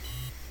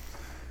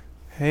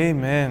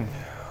Amen.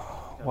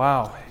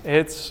 Wow,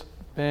 it's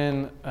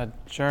been a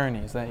journey.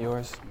 Is that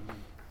yours?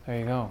 There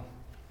you go.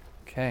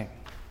 Okay.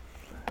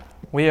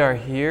 We are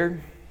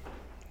here.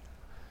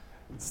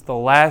 It's the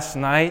last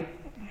night,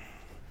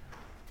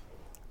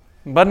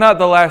 but not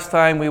the last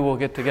time we will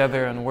get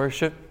together and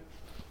worship.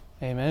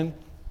 Amen.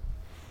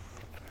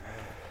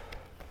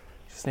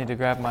 Just need to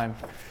grab my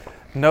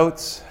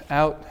notes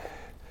out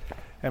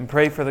and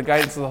pray for the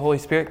guidance of the Holy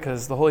Spirit,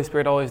 because the Holy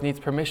Spirit always needs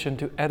permission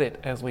to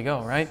edit as we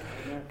go, right?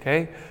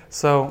 Okay,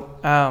 so,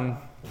 I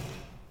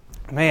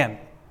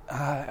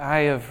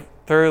have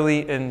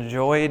thoroughly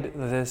enjoyed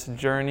this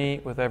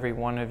journey with every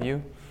one of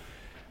you.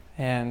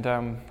 And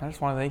I just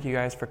want to thank you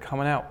guys for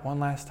coming out one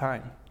last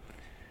time.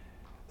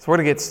 So we're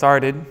going to get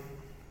started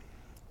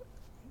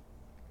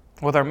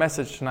with our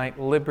message tonight,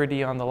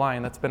 Liberty on the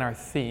Line. That's been our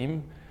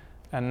theme.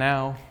 And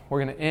now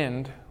we're going to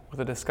end with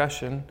a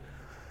discussion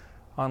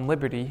on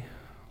liberty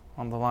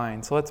on the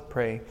line. So let's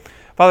pray.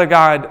 Father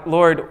God,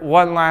 Lord,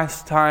 one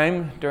last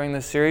time during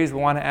this series, we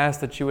want to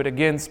ask that you would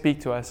again speak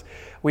to us.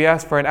 We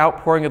ask for an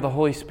outpouring of the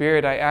Holy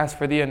Spirit. I ask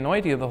for the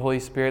anointing of the Holy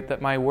Spirit,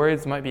 that my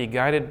words might be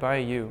guided by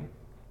you.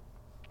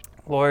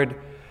 Lord,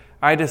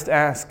 I just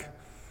ask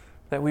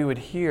that we would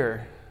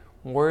hear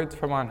words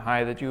from on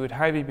high, that you would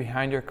hide me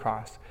behind your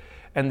cross,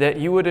 and that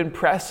you would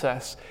impress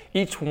us,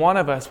 each one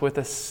of us, with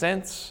a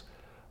sense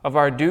of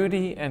our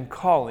duty and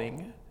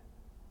calling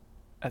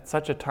at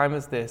such a time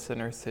as this in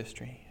Earth's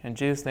history. In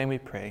Jesus' name we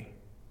pray.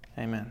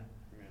 Amen.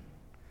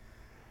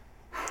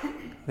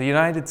 The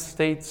United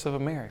States of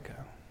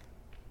America,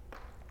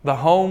 the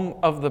home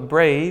of the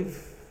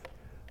brave,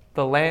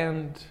 the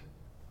land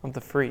of the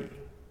free.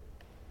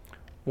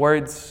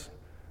 Words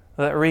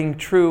that ring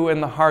true in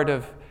the heart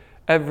of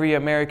every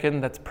American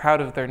that's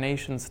proud of their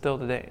nation still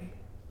today.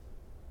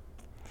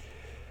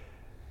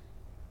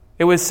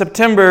 It was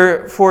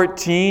September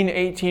 14,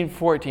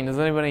 1814. Does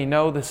anybody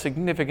know the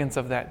significance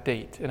of that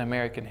date in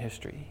American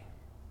history?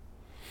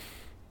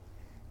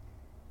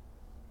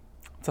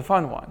 It's a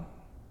fun one.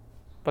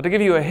 But to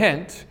give you a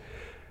hint,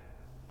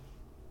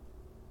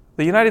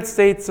 the United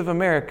States of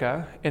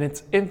America, in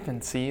its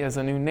infancy as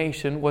a new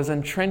nation, was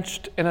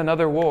entrenched in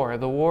another war,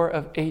 the War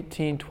of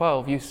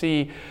 1812. You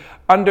see,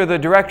 under the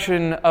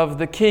direction of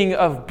the King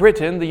of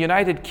Britain, the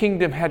United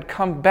Kingdom had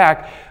come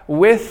back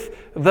with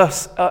the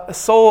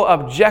sole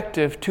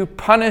objective to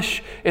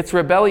punish its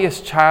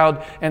rebellious child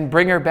and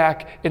bring her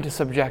back into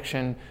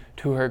subjection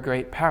to her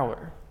great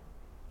power.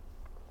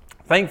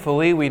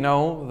 Thankfully, we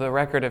know the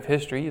record of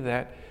history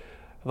that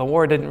the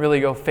war didn't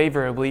really go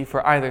favorably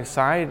for either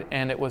side,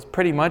 and it was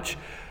pretty much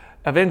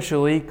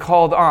eventually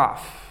called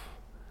off.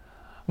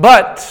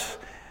 But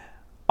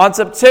on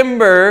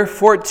September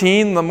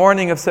 14, the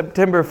morning of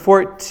September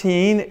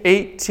 14,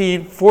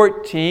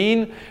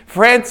 1814,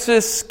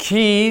 Francis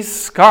Keyes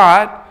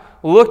Scott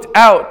looked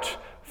out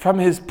from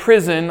his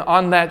prison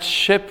on that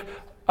ship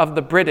of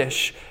the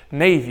British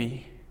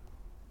Navy,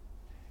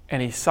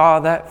 and he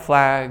saw that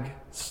flag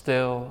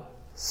still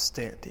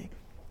standing.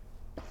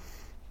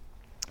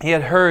 He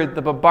had heard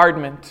the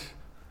bombardment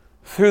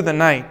through the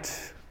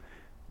night,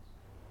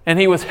 and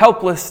he was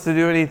helpless to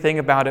do anything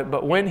about it.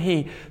 But when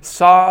he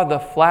saw the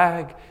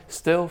flag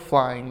still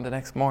flying the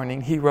next morning,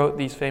 he wrote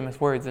these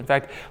famous words. In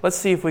fact, let's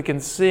see if we can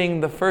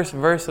sing the first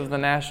verse of the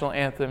national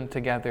anthem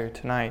together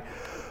tonight.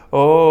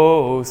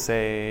 Oh,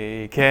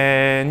 say,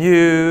 can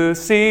you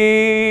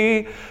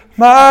see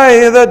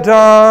by the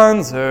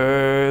dawn's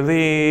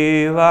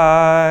early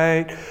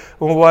light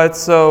what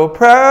so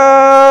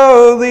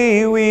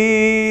proudly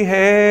we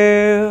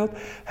hailed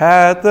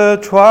at the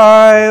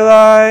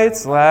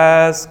twilight's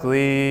last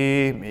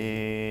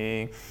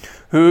gleaming,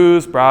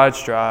 whose broad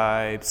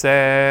stripes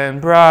and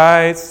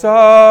bright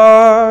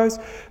stars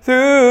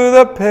through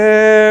the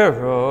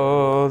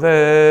perilous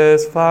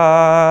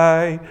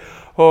fight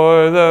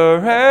o'er the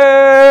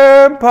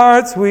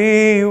ramparts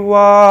we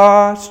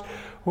watched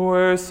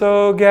were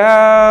so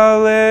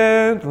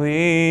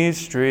gallantly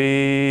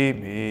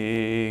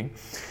streaming,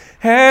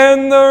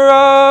 and the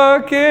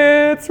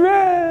rocket's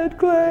red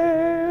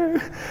glare,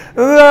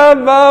 the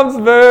bombs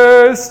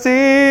bursting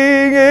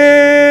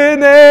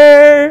in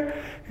air,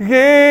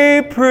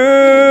 gave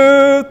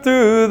proof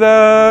through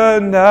the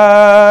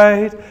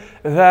night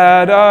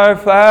that our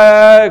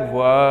flag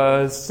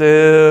was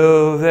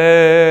still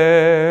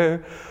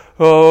there.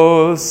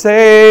 Oh,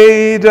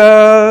 say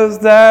does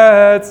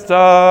that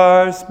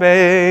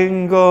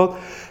star-spangled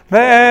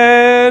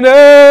banner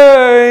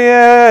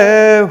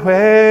yet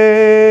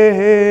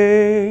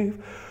wave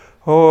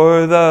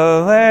o'er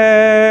the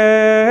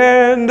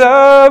land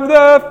of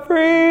the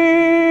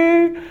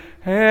free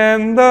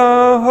and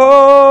the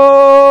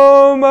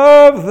home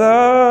of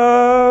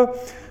the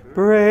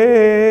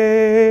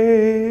brave?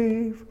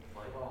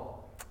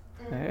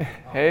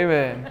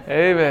 Amen.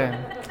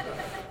 Amen.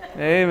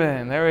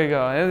 Amen. There we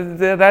go. And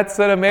that's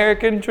an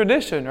American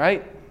tradition,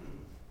 right?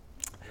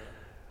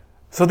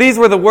 So these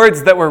were the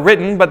words that were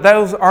written, but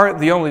those aren't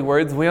the only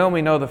words. We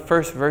only know the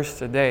first verse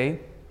today.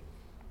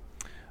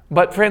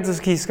 But Francis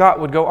Keyes Scott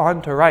would go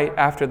on to write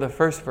after the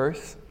first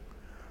verse,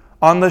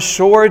 on the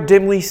shore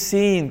dimly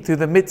seen through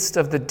the midst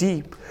of the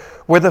deep,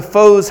 where the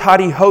foe's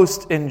haughty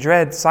host in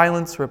dread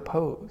silence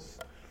repose.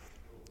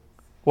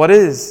 What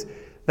is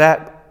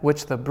that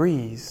which the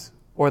breeze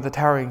or the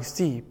towering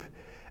steep,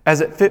 as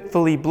it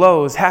fitfully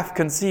blows, half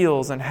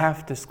conceals and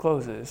half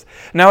discloses?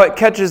 Now it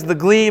catches the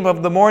gleam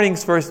of the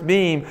morning's first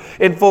beam,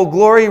 in full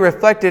glory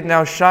reflected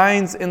now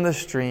shines in the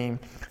stream.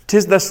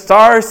 'Tis the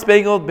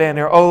star-spangled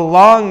banner, oh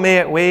long may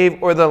it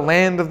wave o'er the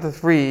land of the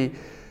free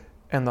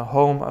and the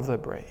home of the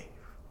brave.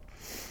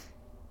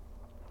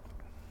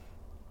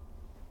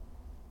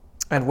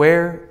 And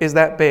where is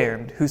that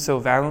band who so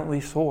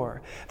valiantly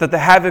swore that the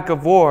havoc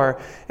of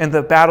war and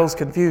the battle's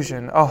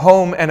confusion, a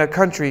home and a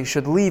country,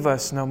 should leave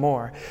us no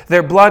more?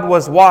 Their blood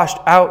was washed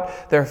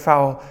out, their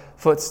foul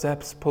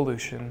footsteps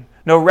pollution.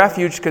 No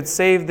refuge could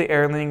save the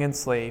erring and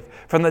slave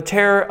from the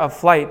terror of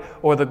flight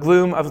or the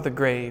gloom of the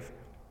grave.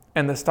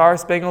 And the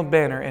star-spangled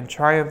banner in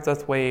triumph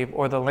doth wave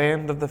o'er the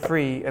land of the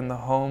free and the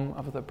home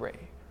of the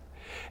brave.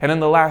 And in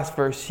the last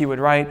verse he would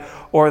write,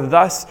 or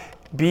thus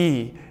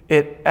be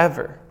it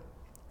ever,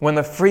 when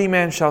the free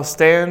man shall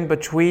stand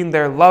between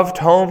their loved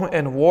home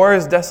and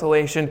war's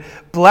desolation,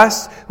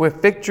 blessed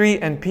with victory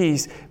and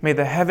peace, may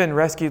the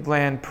heaven-rescued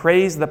land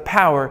praise the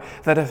power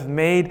that hath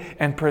made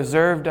and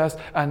preserved us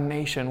a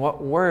nation.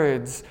 What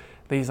words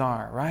these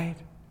are, right?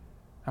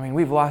 I mean,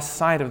 we've lost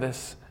sight of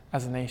this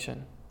as a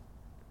nation.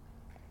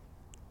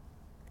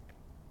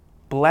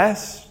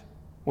 Blessed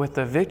with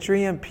the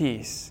victory and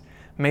peace,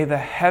 may the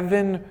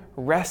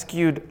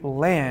heaven-rescued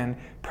land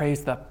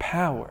praise the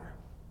power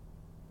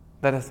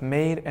that hath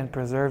made and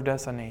preserved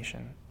us a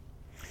nation.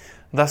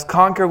 Thus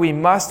conquer we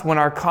must when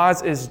our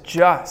cause is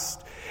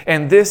just,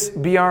 and this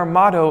be our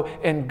motto,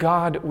 in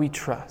God we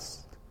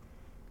trust.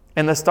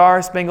 And the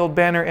star-spangled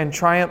banner in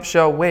triumph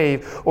shall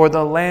wave o'er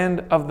the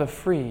land of the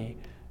free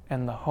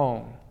and the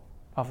home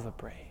of the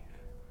brave.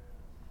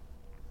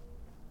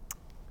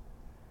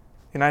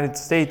 The United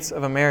States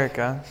of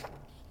America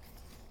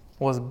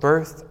was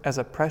birthed as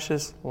a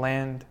precious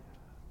land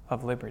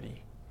of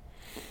liberty.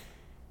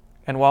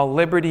 And while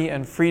liberty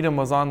and freedom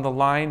was on the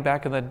line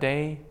back in the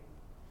day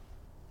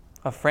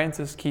of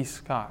Francis T.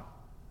 Scott,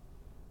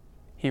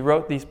 he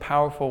wrote these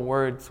powerful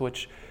words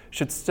which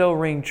should still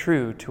ring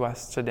true to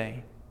us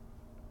today.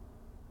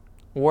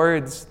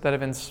 Words that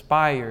have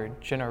inspired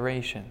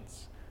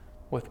generations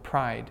with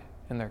pride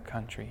in their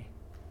country.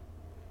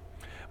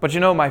 But you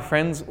know, my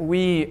friends,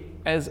 we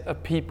as a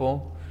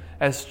people,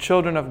 as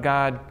children of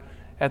God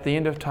at the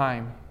end of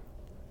time,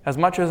 as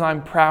much as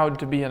I'm proud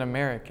to be an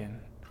American,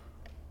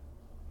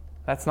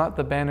 that's not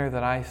the banner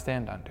that I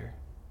stand under.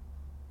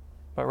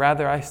 But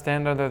rather I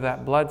stand under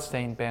that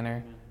blood-stained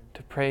banner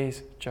to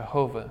praise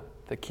Jehovah,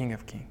 the King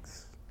of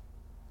Kings.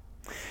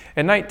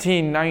 In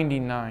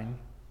 1999,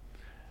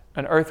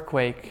 an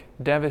earthquake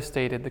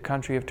devastated the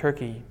country of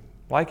Turkey,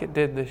 like it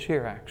did this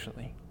year,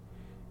 actually.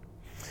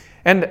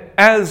 And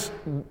as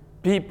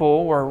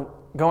people were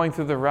going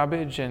through the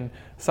rubbish and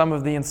some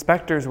of the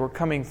inspectors were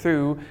coming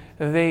through,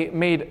 they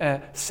made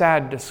a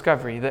sad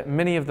discovery that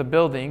many of the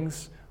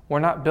buildings were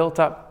not built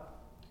up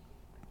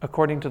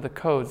according to the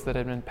codes that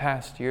had been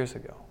passed years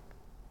ago.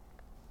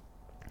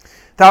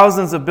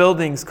 Thousands of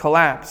buildings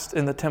collapsed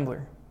in the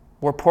timber,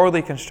 were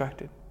poorly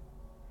constructed.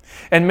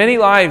 And many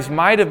lives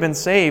might have been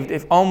saved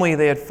if only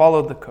they had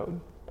followed the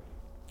code.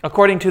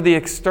 According to the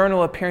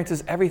external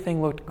appearances,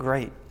 everything looked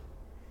great.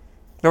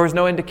 There was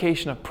no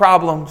indication of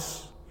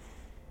problems.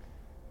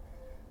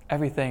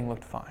 Everything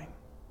looked fine.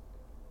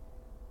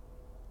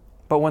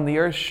 But when the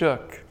earth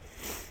shook,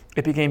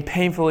 it became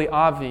painfully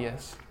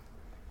obvious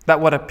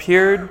that what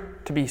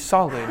appeared to be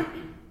solid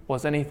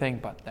was anything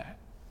but that.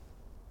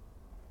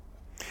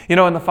 You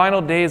know, in the final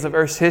days of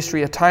Earth's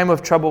history, a time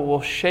of trouble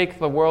will shake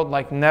the world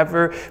like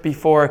never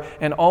before,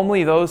 and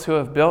only those who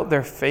have built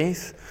their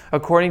faith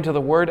according to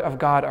the Word of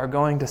God are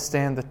going to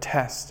stand the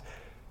test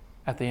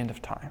at the end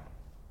of time.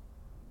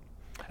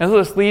 And so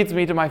this leads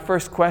me to my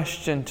first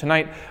question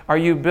tonight. Are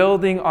you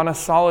building on a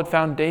solid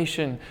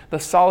foundation, the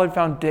solid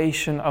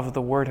foundation of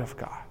the Word of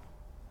God?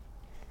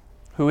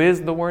 Who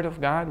is the Word of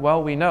God?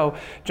 Well, we know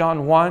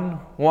John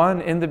 1:1,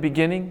 in the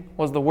beginning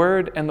was the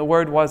Word, and the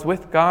Word was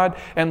with God,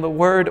 and the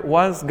Word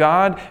was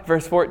God.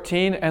 Verse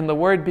 14, and the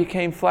Word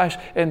became flesh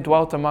and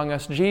dwelt among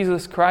us.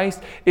 Jesus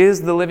Christ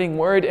is the living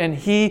Word, and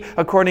He,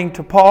 according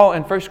to Paul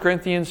in 1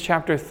 Corinthians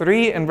chapter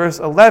 3 and verse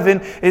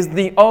 11, is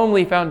the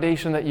only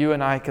foundation that you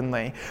and I can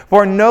lay.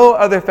 For no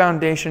other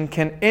foundation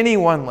can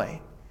anyone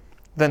lay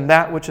than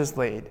that which is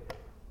laid,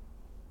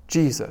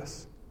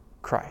 Jesus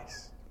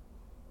Christ.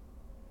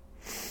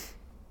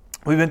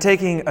 We've been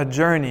taking a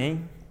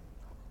journey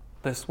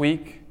this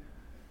week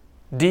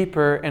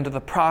deeper into the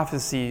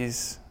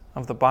prophecies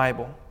of the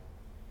Bible.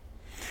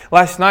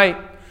 Last night,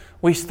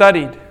 we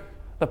studied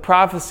the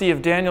prophecy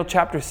of Daniel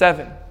chapter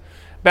 7.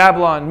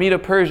 Babylon,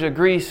 Medo-Persia,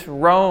 Greece,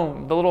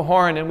 Rome, the little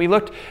horn, and we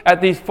looked at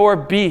these four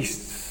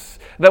beasts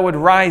that would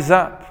rise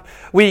up.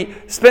 We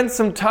spent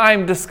some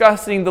time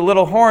discussing the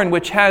little horn,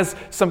 which has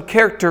some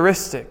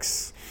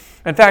characteristics.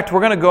 In fact, we're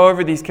going to go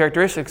over these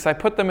characteristics. I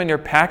put them in your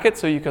packet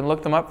so you can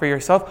look them up for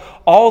yourself.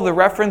 All the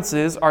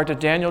references are to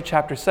Daniel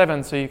chapter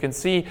 7, so you can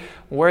see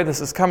where this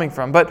is coming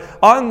from. But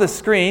on the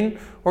screen,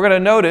 we're going to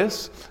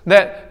notice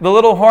that the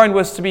little horn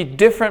was to be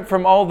different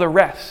from all the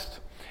rest.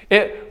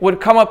 It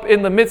would come up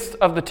in the midst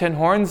of the 10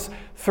 horns.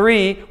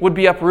 3 would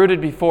be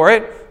uprooted before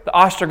it. The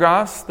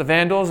Ostrogoths, the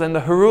Vandals, and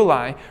the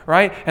Heruli,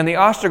 right? And the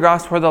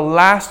Ostrogoths were the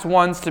last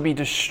ones to be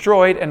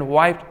destroyed and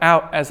wiped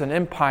out as an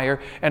empire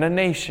and a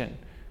nation.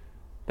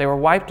 They were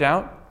wiped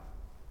out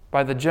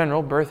by the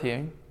general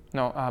Belisarius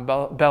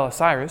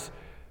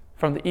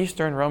from the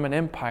Eastern Roman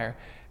Empire.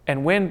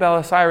 And when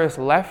Belisarius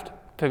left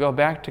to go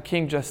back to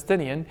King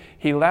Justinian,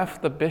 he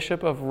left the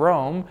Bishop of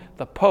Rome,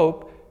 the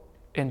Pope,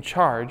 in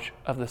charge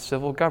of the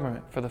civil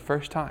government for the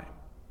first time.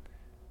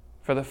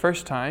 For the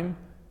first time,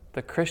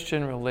 the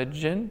Christian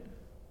religion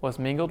was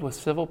mingled with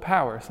civil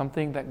power,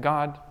 something that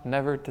God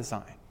never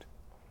designed.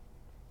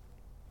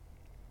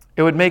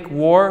 It would make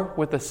war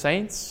with the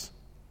saints.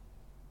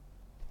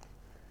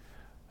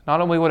 Not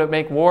only would it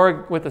make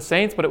war with the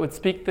saints, but it would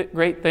speak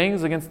great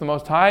things against the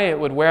Most High. It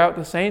would wear out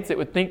the saints. It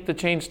would think to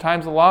change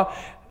times and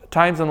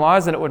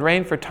laws, and it would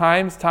reign for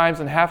times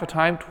and half a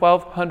time,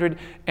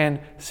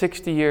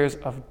 1,260 years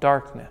of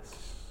darkness.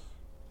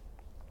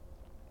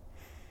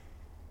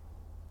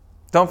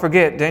 Don't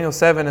forget Daniel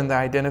 7 and the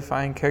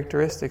identifying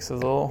characteristics of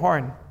the little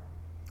horn.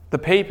 The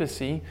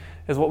papacy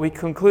is what we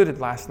concluded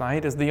last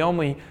night is the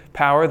only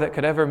power that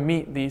could ever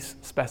meet these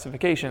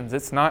specifications.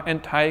 It's not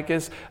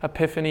Antiochus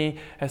Epiphanes,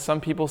 as some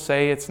people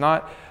say. It's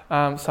not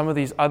some of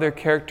these other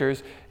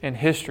characters in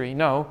history.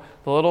 No,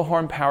 the little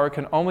horn power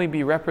can only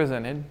be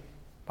represented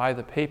by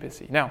the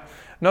papacy. Now,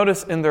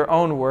 notice in their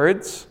own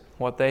words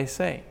what they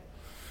say.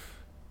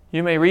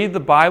 You may read the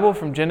Bible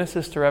from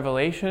Genesis to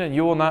Revelation, and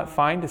you will not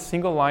find a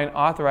single line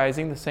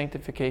authorizing the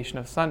sanctification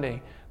of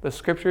Sunday. The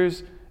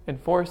Scriptures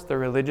enforce the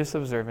religious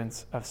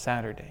observance of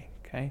Saturday.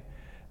 Okay?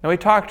 Now, we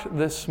talked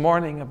this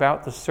morning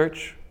about the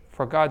search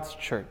for God's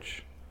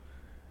church.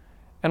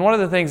 And one of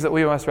the things that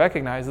we must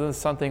recognize, this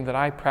is something that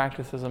I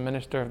practice as a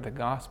minister of the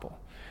gospel.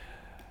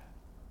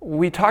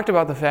 We talked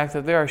about the fact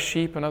that there are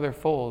sheep and other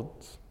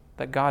folds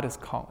that God is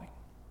calling.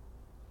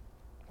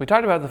 We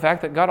talked about the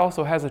fact that God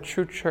also has a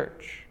true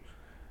church,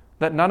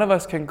 that none of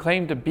us can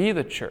claim to be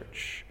the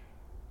church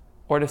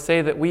or to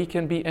say that we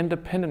can be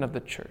independent of the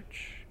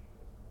church.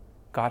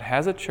 God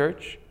has a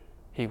church.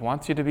 He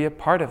wants you to be a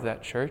part of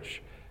that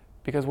church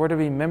because we're to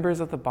be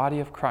members of the body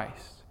of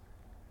Christ.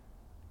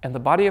 And the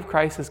body of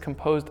Christ is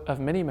composed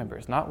of many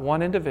members, not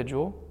one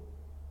individual.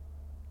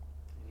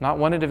 Not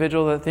one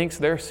individual that thinks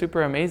they're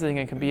super amazing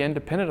and can be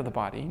independent of the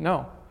body.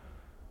 No.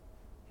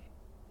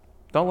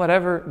 Don't let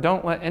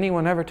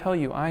anyone ever tell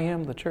you, I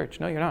am the church.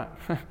 No, you're not.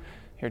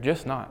 You're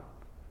just not.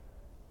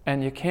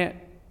 And you can't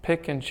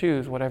pick and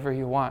choose whatever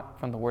you want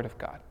from the Word of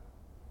God.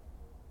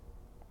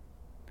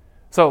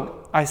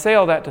 So I say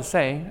all that to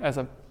say, as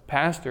a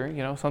pastor,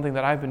 something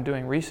that I've been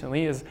doing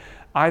recently is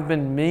I've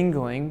been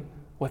mingling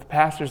with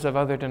pastors of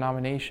other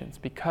denominations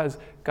because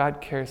God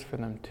cares for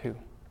them too.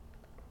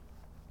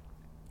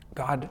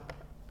 God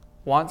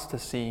wants to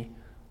see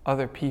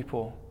other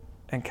people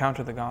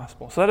encounter the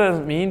gospel. So that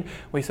doesn't mean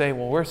we say,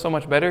 well, we're so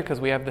much better because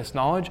we have this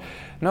knowledge.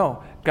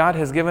 No, God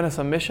has given us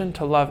a mission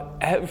to love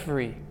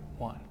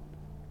everyone,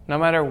 no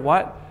matter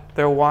what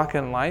their walk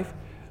in life,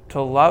 to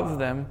love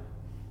them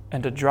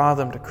and to draw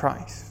them to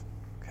Christ.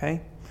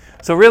 Okay?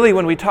 So really,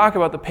 when we talk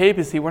about the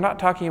papacy, we're not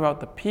talking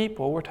about the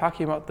people, we're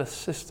talking about the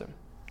system.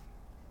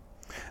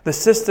 The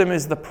system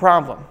is the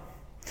problem.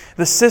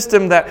 The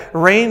system that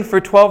reigned for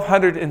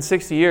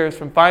 1,260 years,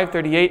 from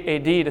 538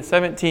 AD to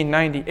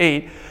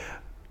 1798,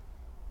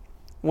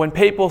 when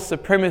papal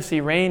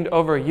supremacy reigned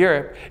over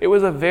Europe, it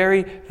was a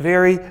very,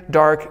 very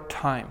dark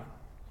time.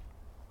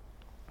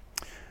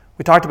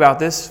 We talked about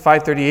this.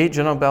 538,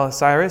 General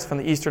Belisarius from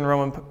the Eastern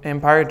Roman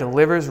Empire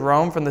delivers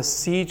Rome from the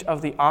siege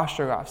of the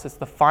Ostrogoths. It's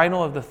the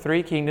final of the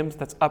 3 kingdoms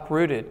that's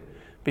uprooted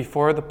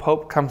before the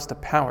Pope comes to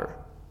power.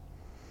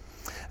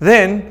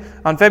 Then,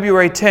 on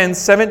February 10,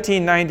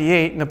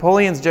 1798,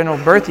 Napoleon's General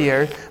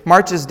Berthier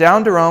marches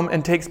down to Rome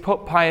and takes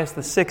Pope Pius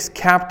VI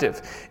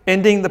captive,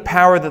 ending the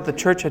power that the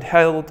Church had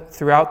held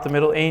throughout the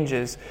Middle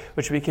Ages,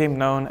 which became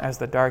known as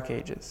the Dark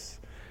Ages.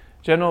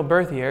 General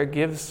Berthier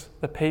gives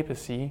the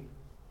papacy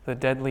the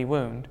deadly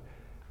wound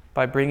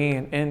by bringing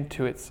an end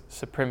to its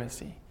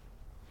supremacy.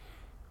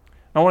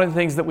 Now, one of the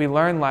things that we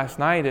learned last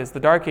night is the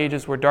Dark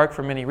Ages were dark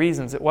for many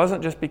reasons. It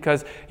wasn't just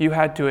because you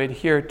had to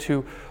adhere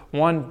to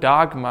one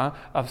dogma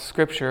of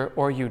Scripture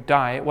or you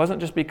die. It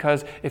wasn't just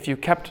because if you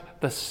kept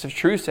the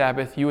true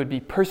Sabbath, you would be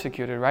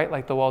persecuted, right?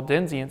 Like the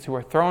Waldensians who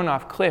were thrown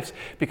off cliffs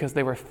because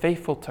they were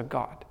faithful to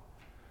God.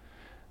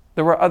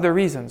 There were other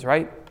reasons,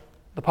 right?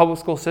 The public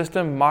school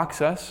system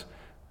mocks us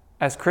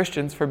as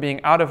Christians for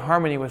being out of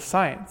harmony with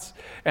science.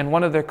 And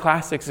one of their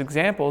classic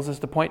examples is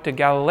to point to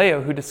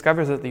Galileo, who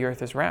discovers that the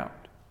earth is round.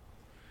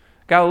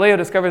 Galileo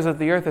discovers that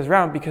the earth is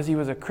round because he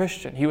was a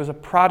Christian. He was a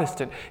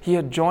Protestant. He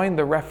had joined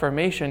the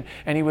Reformation,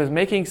 and he was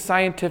making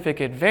scientific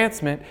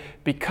advancement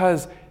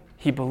because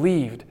he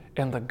believed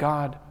in the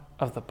God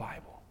of the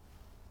Bible.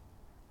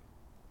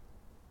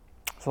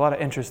 It's a lot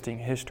of interesting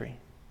history.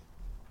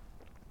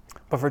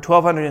 But for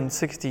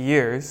 1,260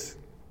 years,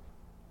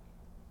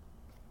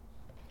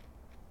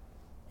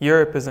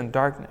 Europe is in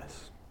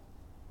darkness.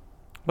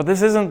 But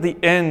this isn't the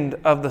end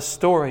of the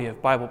story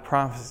of Bible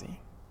prophecy.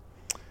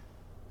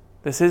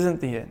 This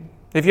isn't the end.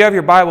 If you have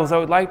your Bibles, I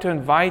would like to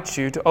invite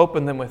you to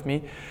open them with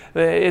me.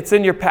 It's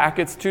in your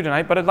packets too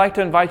tonight, but I'd like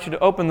to invite you to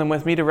open them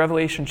with me to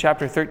Revelation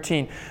chapter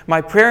 13.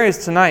 My prayer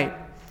is tonight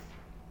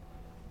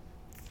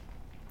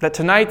that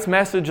tonight's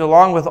message,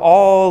 along with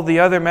all the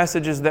other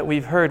messages that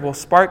we've heard, will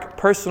spark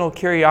personal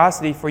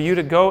curiosity for you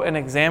to go and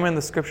examine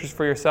the Scriptures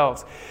for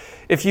yourselves.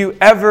 If you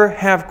ever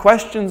have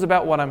questions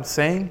about what I'm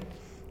saying,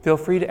 feel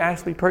free to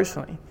ask me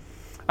personally.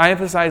 I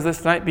emphasize this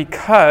tonight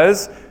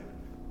because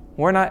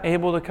we're not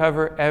able to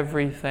cover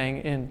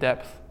everything in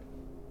depth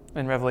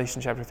in Revelation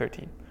chapter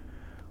 13.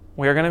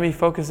 We are going to be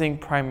focusing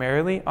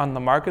primarily on the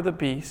mark of the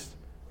beast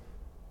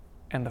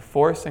and the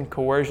force and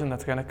coercion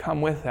that's going to come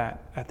with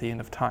that at the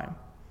end of time.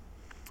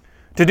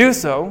 To do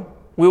so,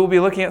 we will be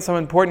looking at some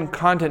important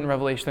content in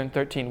Revelation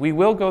 13. We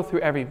will go through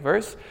every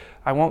verse.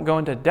 I won't go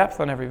into depth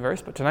on every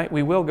verse, but tonight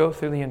we will go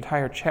through the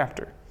entire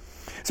chapter.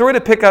 So we're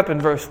going to pick up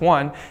in verse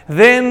 1.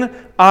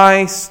 Then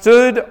I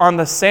stood on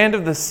the sand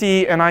of the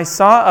sea, and I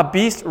saw a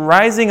beast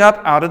rising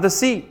up out of the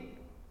sea,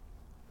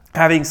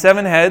 having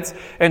 7 heads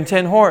and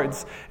 10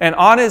 horns, and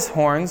on his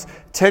horns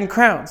 10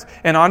 crowns,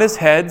 and on his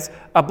heads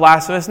a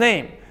blasphemous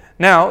name.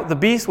 Now the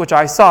beast which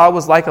I saw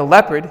was like a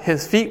leopard,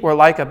 his feet were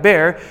like a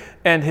bear,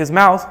 and his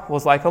mouth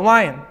was like a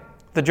lion.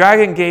 The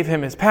dragon gave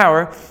him his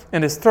power,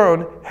 and his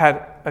throne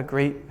had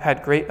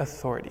great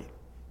authority.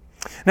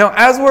 Now,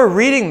 as we're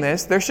reading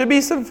this, there should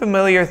be some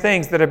familiar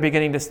things that are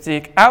beginning to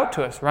stick out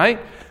to us, right?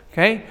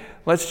 Okay,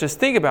 let's just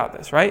think about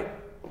this, right?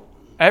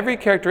 Every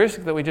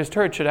characteristic that we just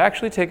heard should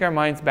actually take our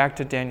minds back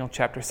to Daniel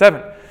chapter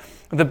 7.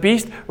 The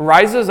beast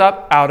rises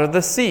up out of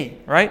the sea,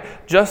 right?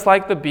 Just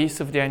like the beast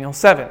of Daniel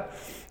 7.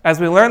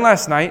 As we learned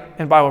last night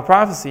in Bible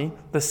prophecy,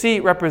 the sea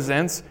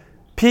represents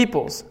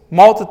peoples,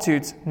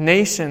 multitudes,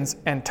 nations,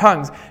 and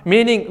tongues,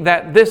 meaning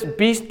that this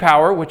beast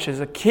power, which is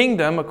a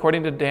kingdom,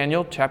 according to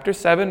Daniel chapter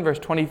 7, verse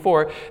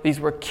 24, these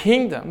were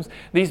kingdoms.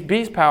 These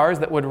beast powers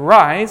that would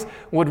rise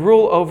would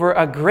rule over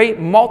a great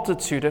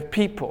multitude of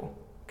people.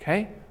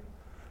 Okay?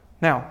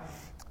 Now,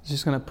 I'm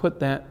just going to put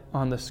that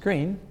on the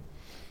screen.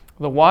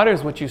 The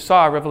waters which you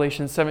saw,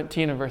 Revelation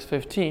 17 and verse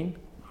 15,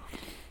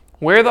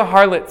 where the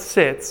harlot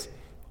sits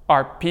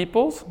are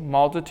peoples,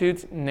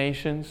 multitudes,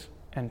 nations,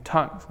 and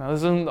tongues. Now, this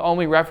isn't the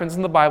only reference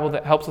in the Bible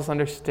that helps us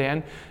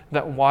understand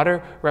that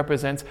water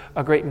represents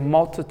a great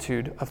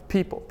multitude of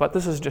people, but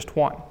this is just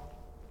one.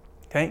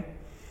 Okay?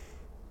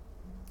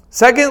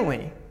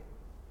 Secondly,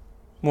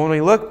 when we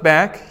look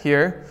back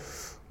here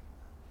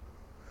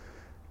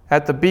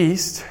at the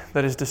beast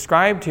that is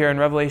described here in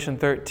Revelation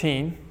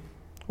 13,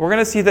 we're going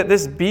to see that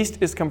this beast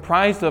is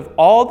comprised of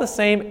all the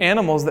same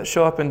animals that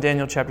show up in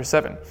Daniel chapter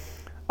 7.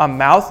 A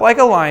mouth like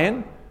a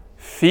lion,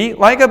 feet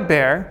like a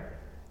bear,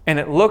 and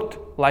it looked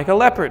like a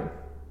leopard.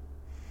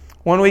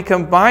 When we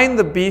combine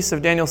the beasts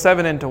of Daniel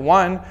 7 into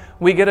one,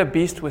 we get a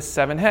beast with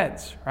 7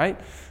 heads, right?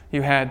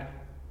 You had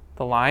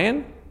the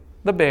lion,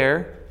 the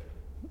bear,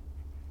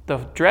 the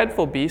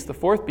dreadful beast, the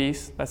 4th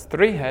beast, that's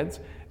 3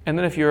 heads. And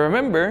then if you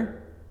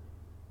remember,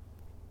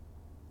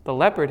 the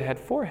leopard had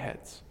 4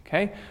 heads,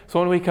 okay? So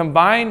when we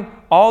combine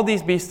all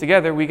these beasts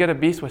together, we get a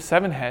beast with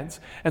 7 heads.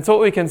 And so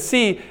what we can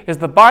see is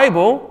the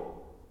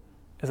Bible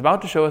is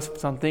about to show us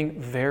something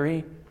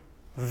very,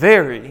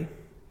 very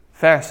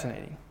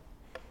fascinating.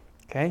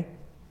 Okay?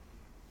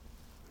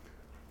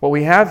 What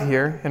we have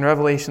here in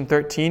Revelation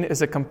 13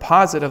 is a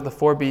composite of the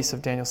 4 beasts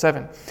of Daniel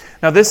 7.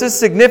 Now this is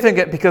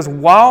significant because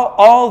while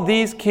all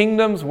these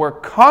kingdoms were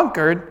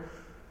conquered,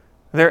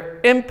 their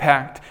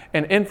impact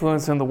and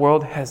influence in the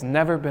world has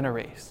never been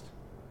erased.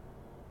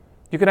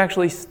 You can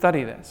actually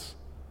study this.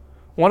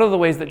 One of the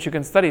ways that you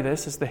can study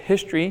this is the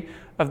history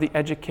of the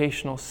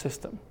educational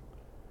system.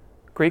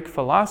 Greek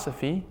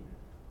philosophy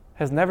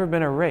has never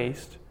been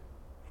erased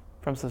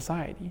from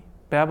society.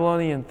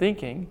 Babylonian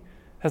thinking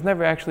has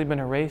never actually been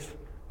erased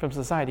from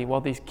society.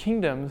 While these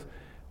kingdoms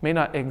may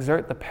not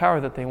exert the power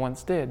that they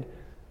once did,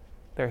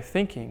 their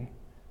thinking,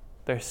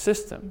 their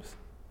systems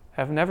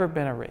have never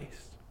been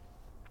erased.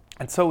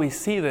 And so we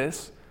see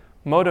this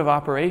mode of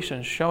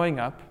operation showing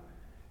up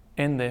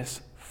in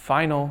this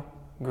final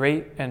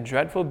great and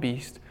dreadful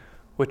beast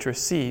which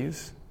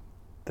receives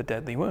the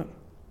deadly wound.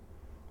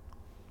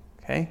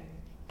 Okay?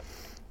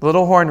 The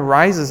little horn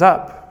rises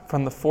up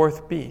from the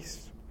 4th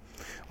beast.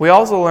 We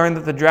also learn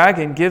that the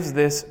dragon gives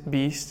this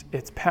beast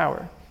its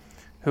power.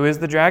 Who is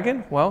the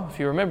dragon? Well, if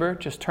you remember,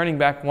 just turning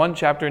back one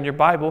chapter in your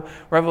Bible,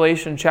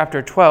 Revelation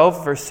chapter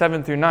 12, verse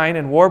 7 through 9,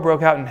 and war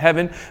broke out in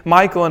heaven.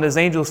 Michael and his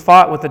angels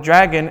fought with the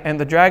dragon, and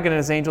the dragon and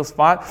his angels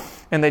fought,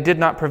 and they did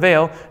not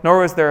prevail,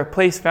 nor was there a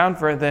place found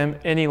for them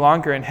any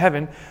longer in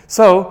heaven.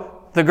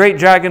 So the great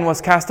dragon was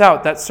cast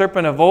out, that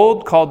serpent of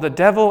old called the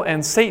devil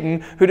and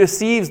Satan, who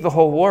deceives the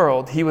whole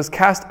world. He was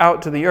cast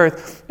out to the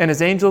earth, and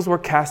his angels were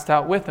cast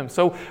out with him.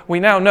 So we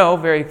now know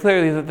very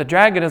clearly that the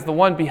dragon is the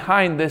one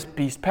behind this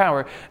beast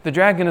power. The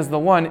dragon is the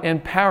one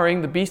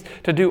empowering the beast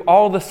to do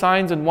all the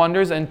signs and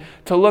wonders and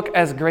to look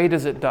as great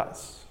as it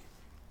does.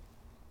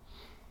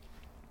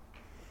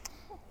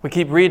 We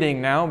keep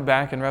reading now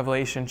back in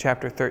Revelation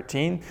chapter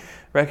 13,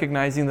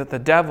 recognizing that the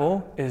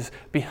devil is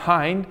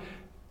behind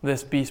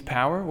this beast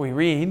power. We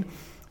read,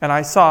 "And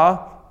I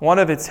saw one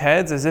of its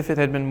heads as if it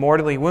had been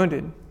mortally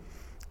wounded.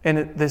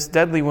 And this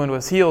deadly wound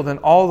was healed, and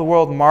all the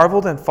world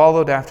marveled and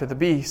followed after the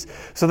beast.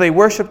 So they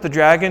worshipped the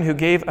dragon who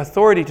gave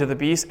authority to the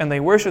beast, and they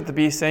worshipped the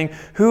beast, saying,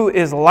 'Who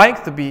is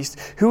like the beast?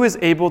 Who is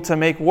able to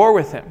make war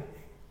with him?'"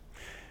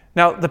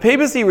 Now, the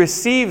papacy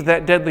received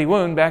that deadly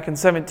wound back in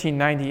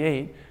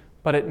 1798,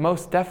 but it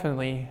most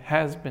definitely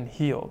has been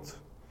healed.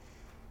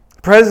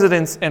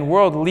 Presidents and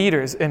world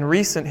leaders in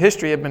recent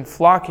history have been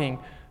flocking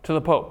to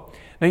the Pope.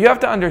 Now you have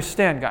to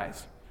understand,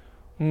 guys,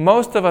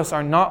 most of us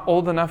are not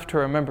old enough to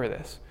remember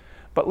this,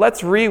 but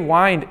let's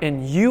rewind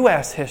in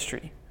U.S.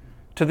 history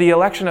to the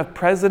election of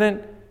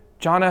President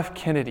John F.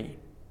 Kennedy.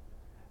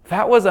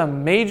 That was a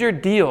major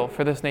deal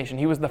for this nation.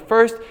 He was the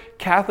first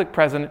Catholic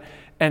president,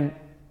 and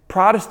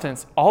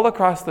Protestants all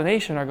across the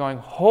nation are going,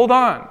 hold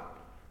on.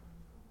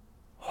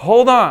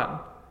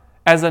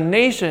 As a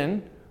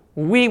nation,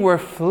 we were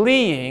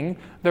fleeing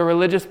the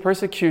religious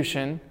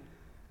persecution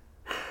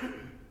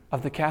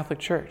of the Catholic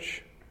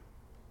Church.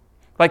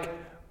 Like,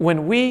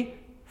 when we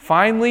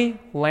finally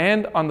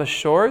land on the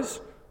shores,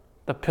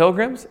 the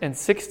Pilgrims, in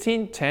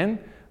 1610,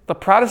 the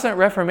Protestant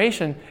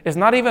Reformation is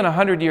not even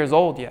 100 years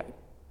old yet.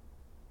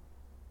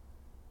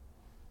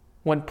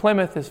 When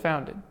Plymouth is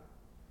founded.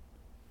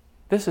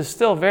 This is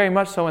still very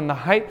much so in the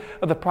height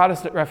of the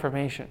Protestant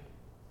Reformation.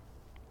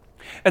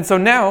 And so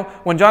now,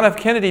 when John F.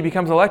 Kennedy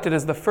becomes elected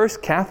as the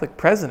first Catholic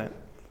president,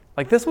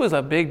 like, this was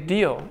a big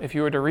deal if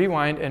you were to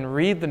rewind and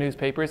read the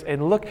newspapers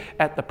and look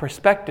at the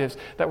perspectives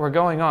that were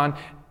going on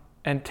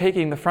and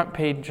taking the front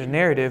page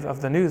narrative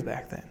of the news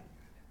back then.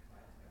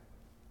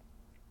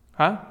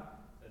 Huh?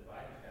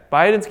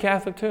 Biden's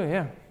Catholic too,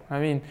 yeah. I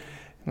mean,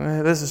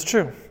 this is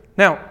true.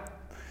 Now,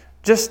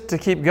 just to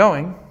keep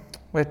going,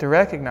 we have to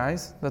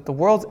recognize that the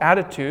world's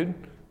attitude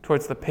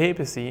towards the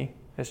papacy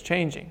is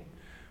changing.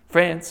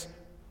 France,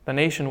 the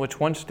nation which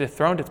once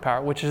dethroned its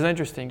power, which is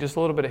interesting, just a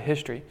little bit of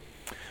history.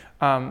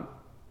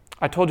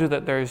 I told you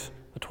that there's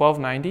the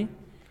 1290.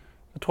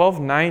 The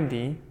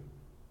 1290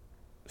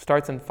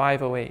 starts in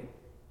 508.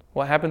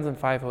 What happens in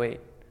 508?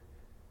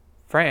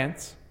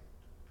 France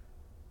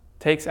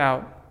takes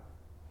out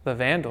the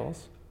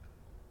Vandals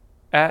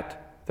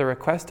at the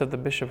request of the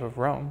Bishop of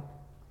Rome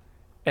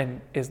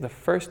and is the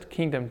first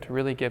kingdom to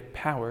really give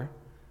power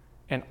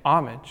and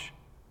homage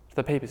to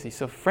the papacy.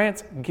 So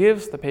France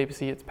gives the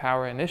papacy its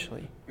power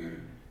initially.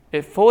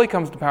 It fully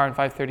comes to power in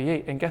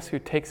 538, and guess who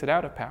takes it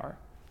out of power?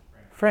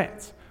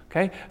 France.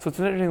 Okay? So it's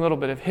an interesting little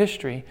bit of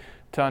history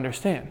to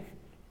understand.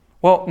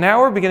 Well, now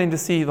we're beginning to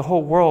see the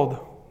whole world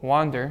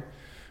wander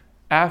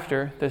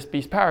after this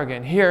beast power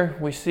again. Here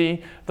we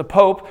see the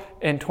Pope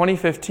in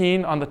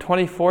 2015 on the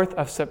 24th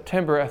of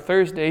September, a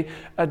Thursday,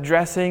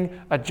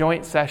 addressing a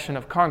joint session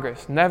of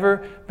Congress.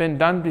 Never been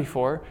done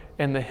before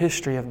in the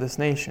history of this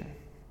nation.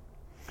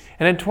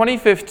 And in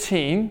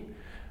 2015,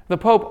 the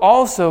Pope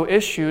also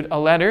issued a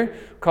letter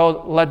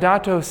called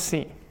Laudato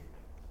Si.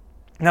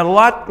 Now,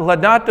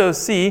 Laudato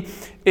Si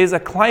is a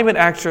climate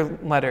action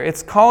letter.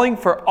 It's calling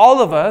for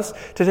all of us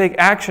to take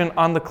action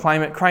on the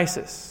climate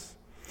crisis.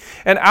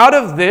 And out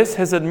of this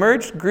has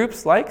emerged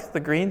groups like the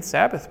Green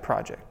Sabbath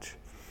Project.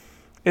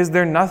 Is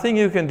there nothing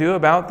you can do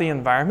about the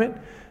environment?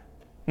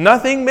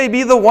 Nothing may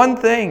be the one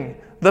thing,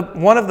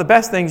 one of the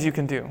best things you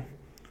can do.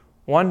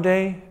 One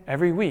day,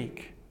 every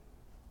week,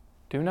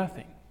 do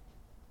nothing.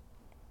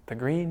 The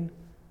Green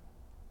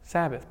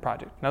Sabbath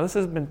Project. Now, this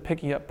has been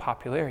picking up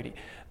popularity.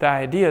 The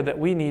idea that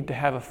we need to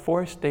have a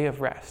forced day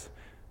of rest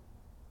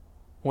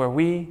where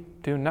we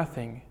do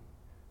nothing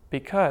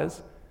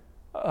because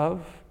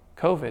of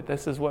COVID.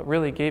 This is what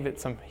really gave it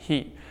some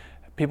heat.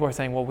 People are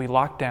saying, well, we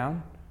locked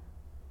down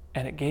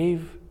and it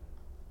gave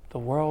the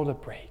world a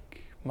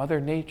break.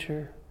 Mother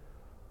Nature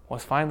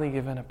was finally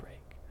given a break.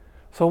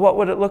 So what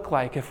would it look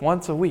like if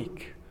once a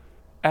week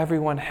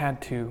everyone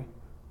had to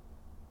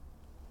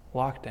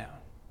lock down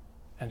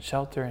and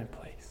shelter in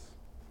place?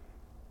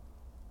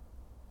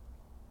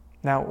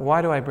 Now,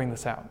 why do I bring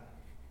this out?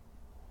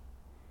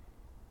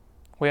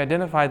 We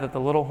identified that the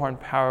little horn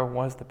power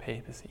was the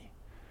papacy.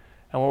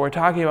 And when we're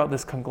talking about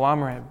this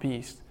conglomerate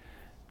beast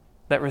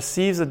that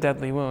receives a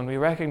deadly wound, we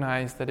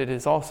recognize that it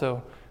is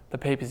also the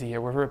papacy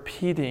here. We're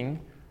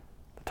repeating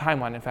the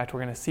timeline. In fact,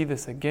 we're going to see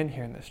this again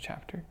here in this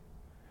chapter.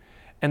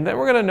 And then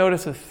we're going to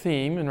notice a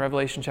theme in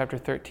Revelation chapter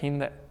 13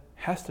 that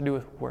has to do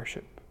with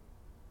worship.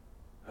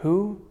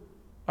 Who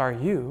are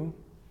you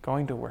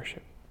going to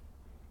worship?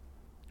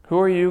 Who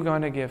are you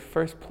going to give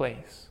first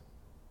place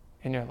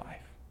in your life?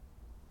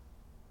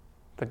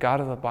 The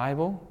God of the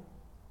Bible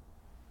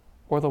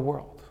or the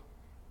world?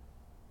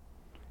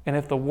 And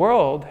if the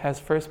world has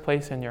first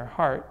place in your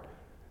heart,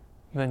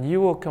 then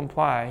you will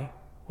comply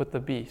with the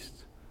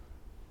beast.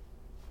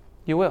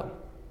 You will.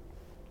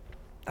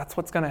 That's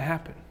what's going to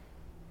happen.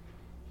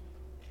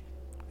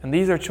 And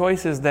these are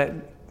choices that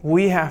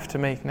we have to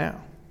make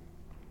now.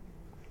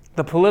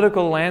 The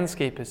political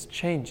landscape is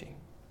changing.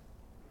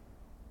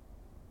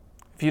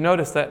 If you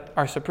notice that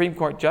our Supreme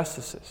Court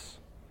justices,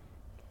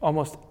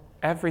 almost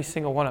every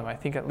single one of them, I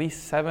think at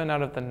least 7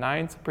 out of the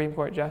 9 Supreme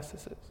Court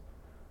justices,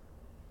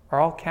 are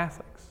all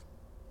Catholics.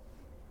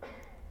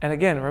 And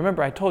again,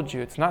 remember I told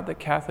you, it's not that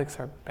Catholics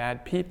are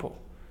bad people.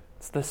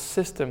 It's the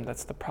system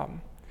that's the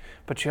problem.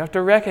 But you have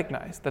to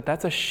recognize that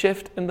that's a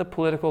shift in the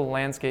political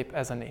landscape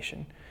as a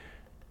nation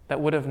that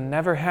would have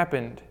never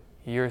happened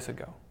years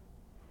ago.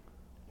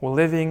 We're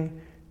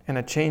living in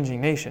a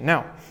changing nation.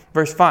 Now,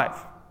 verse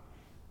 5.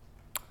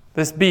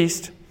 This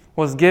beast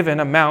was given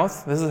a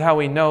mouth. This is how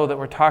we know that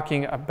we're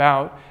talking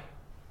about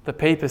the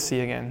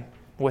papacy again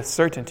with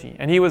certainty.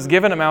 And he was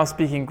given a mouth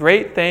speaking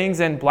great things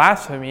and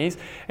blasphemies,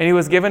 and he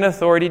was given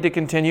authority to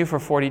continue for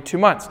 42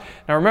 months.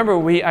 Now remember,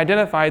 we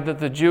identified that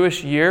the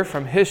Jewish year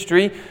from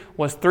history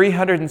was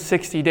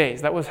 360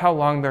 days. That was how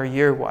long their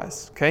year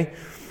was, okay?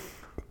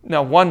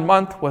 Now 1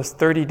 month was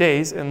 30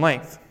 days in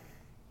length.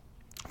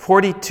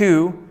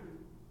 42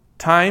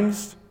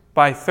 times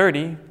by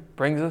 30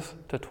 brings us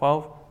to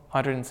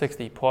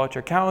 1,260. Pull out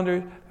your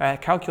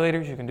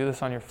calculators. You can do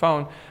this on your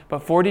phone. But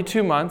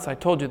 42 months, I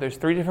told you there's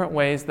 3 different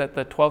ways that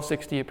the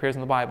 1260 appears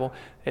in the Bible.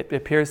 It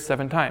appears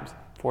 7 times.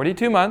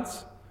 42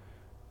 months,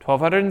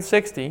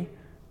 1,260,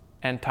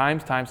 and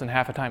times, and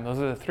half a time. Those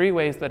are the 3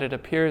 ways that it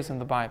appears in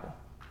the Bible.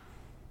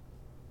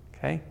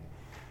 Okay?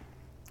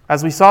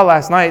 As we saw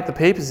last night, the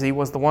papacy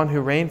was the one who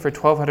reigned for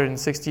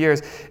 1,260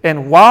 years.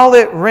 And while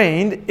it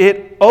reigned,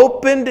 it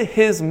opened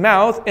his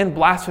mouth in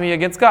blasphemy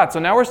against God. So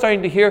now we're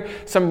starting to hear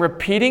some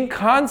repeating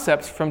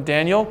concepts from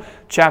Daniel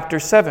chapter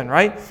 7,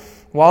 right?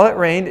 While it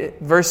reigned,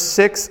 verse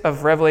 6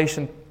 of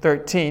Revelation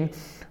 13.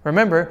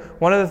 Remember,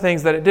 one of the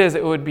things that it did is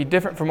it would be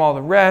different from all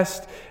the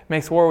rest. It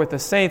makes war with the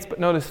saints. But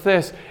notice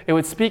this, it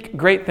would speak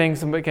great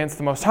things against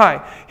the Most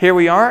High. Here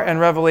we are in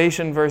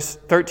Revelation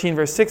 13,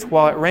 verse 6.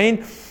 While it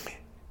reigned,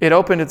 it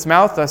opened its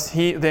mouth,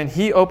 then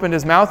he opened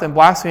his mouth in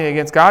blasphemy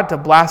against God to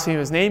blaspheme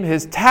his name,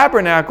 his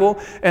tabernacle,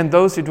 and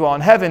those who dwell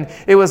in heaven.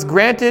 It was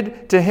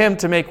granted to him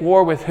to make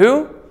war with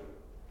who?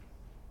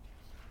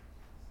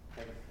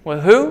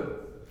 With who?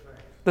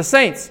 The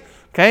saints.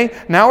 Okay?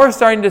 Now we're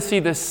starting to see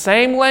the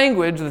same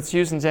language that's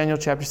used in Daniel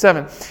chapter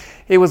 7.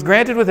 It was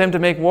granted with him to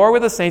make war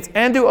with the saints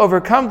and to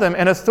overcome them,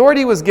 and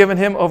authority was given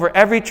him over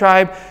every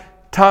tribe,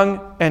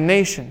 tongue, and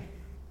nation.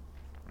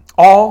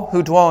 All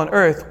who dwell on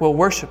earth will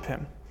worship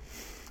him,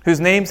 whose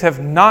names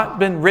have not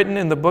been written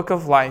in the book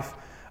of life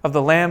of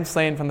the Lamb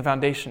slain from the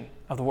foundation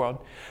of the world.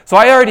 So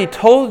I already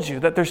told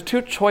you that there's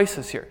 2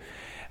 choices here.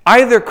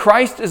 Either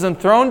Christ is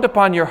enthroned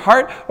upon your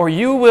heart, or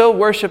you will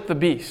worship the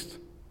beast.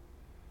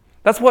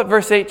 That's what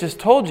verse 8 just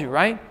told you,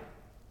 right?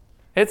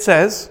 It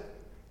says,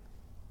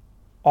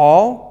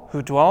 all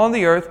who dwell on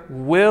the earth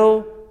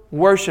will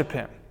worship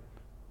him,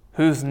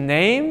 whose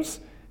names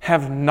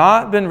have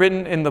not been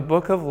written in the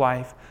book of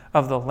life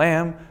of the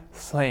Lamb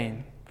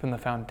slain from the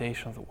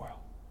foundation of the world.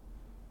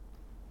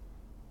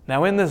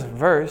 Now in this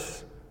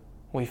verse,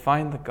 we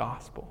find the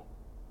gospel.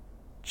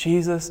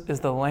 Jesus is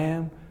the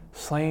Lamb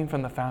slain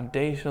from the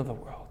foundation of the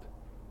world.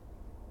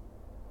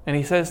 And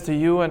he says to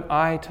you and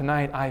I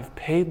tonight, I've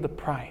paid the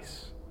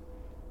price.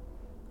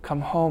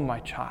 Come home, my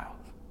child.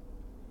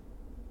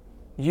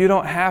 You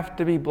don't have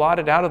to be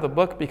blotted out of the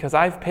book because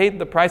I've paid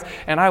the price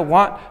and I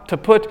want to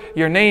put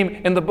your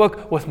name in the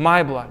book with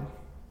my blood.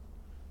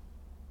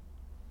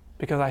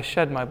 Because I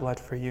shed my blood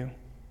for you.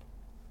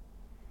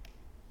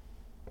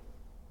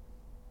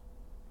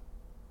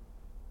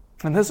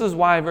 And this is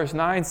why verse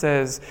 9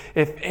 says,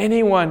 if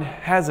anyone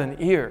has an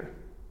ear,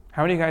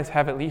 how many of you guys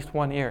have at least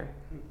one ear?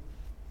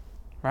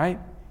 Right?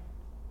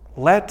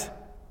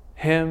 Let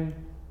him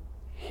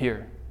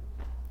hear.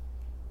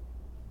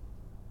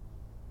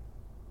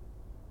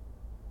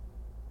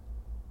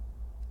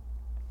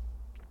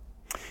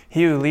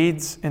 He who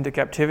leads into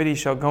captivity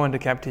shall go into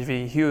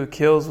captivity. He who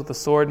kills with the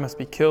sword must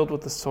be killed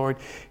with the sword.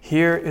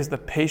 Here is the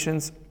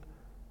patience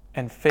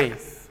and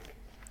faith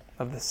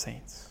of the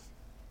saints.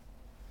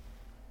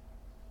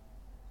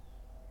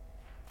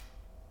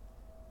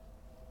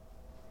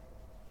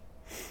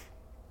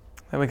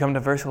 Then we come to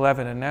verse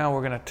 11, and now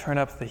we're going to turn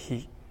up the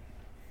heat.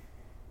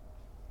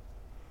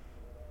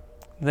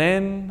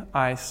 Then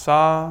I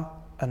saw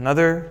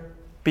another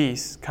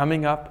beast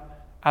coming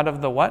up out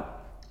of the what?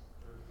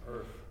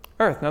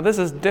 Earth. Now this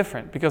is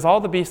different because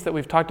all the beasts that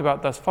we've talked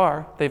about thus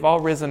far, they've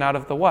all risen out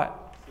of the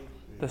what?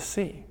 The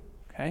sea.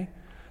 Okay?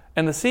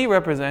 And the sea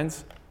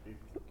represents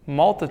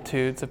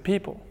multitudes of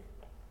people.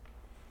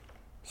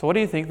 So what do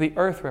you think the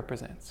earth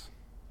represents?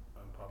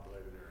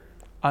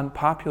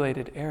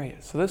 Unpopulated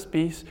areas. So this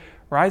beast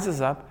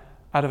rises up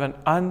out of an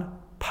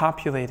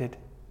unpopulated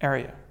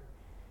area.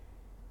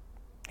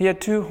 He had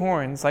 2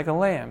 horns like a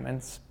lamb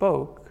and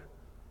spoke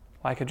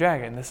like a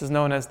dragon. This is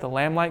known as the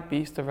lamb-like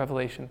beast of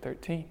Revelation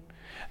 13.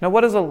 Now,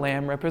 what does a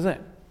lamb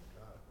represent?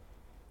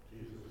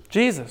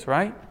 Jesus,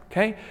 right?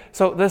 Okay,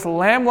 so this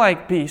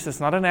lamb-like beast, it's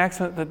not an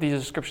accident that these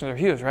descriptions are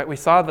used, right? We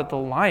saw that the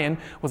lion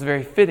was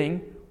very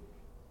fitting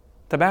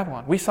to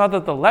Babylon. We saw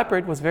that the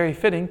leopard was very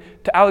fitting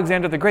to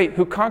Alexander the Great,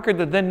 who conquered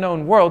the then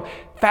known world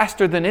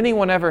faster than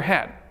anyone ever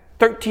had,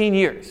 13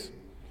 years.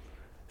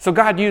 So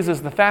God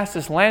uses the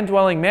fastest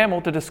land-dwelling mammal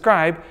to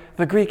describe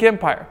the Greek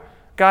Empire.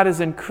 God is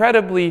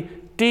incredibly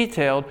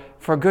detailed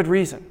for good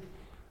reason.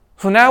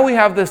 So now we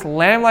have this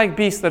lamb-like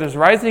beast that is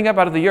rising up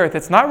out of the earth.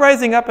 It's not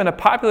rising up in a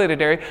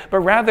populated area, but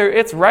rather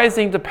it's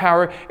rising to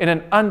power in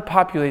an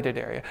unpopulated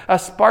area, a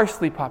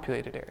sparsely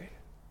populated area.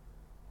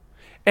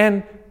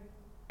 And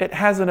it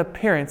has an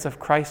appearance of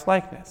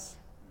Christ-likeness.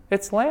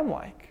 It's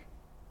lamb-like.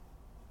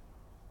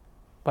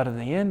 But in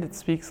the end, it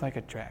speaks like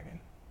a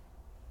dragon.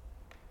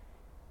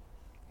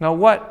 Now,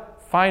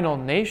 what final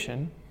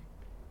nation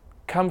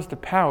comes to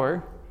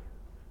power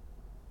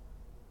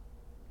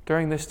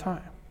during this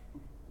time?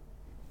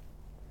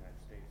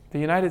 The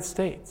United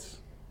States.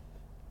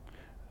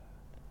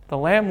 The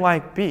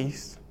lamb-like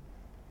beast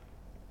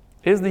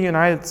is the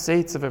United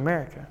States of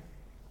America.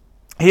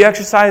 He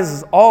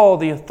exercises all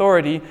the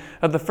authority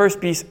of the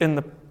first beast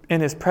in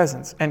his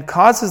presence and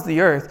causes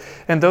the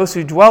earth and those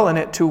who dwell in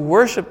it to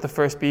worship the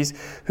first beast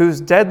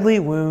whose deadly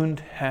wound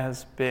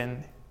has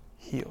been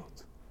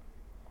healed.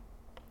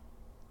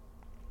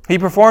 He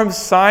performs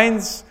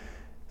signs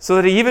so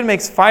that he even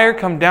makes fire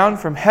come down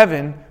from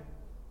heaven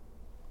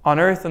on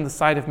earth in the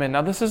sight of men.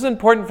 Now, this is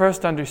important for us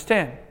to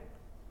understand.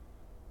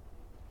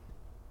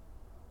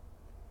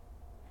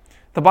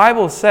 The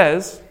Bible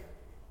says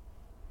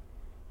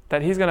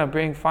that he's going to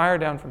bring fire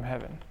down from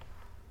heaven.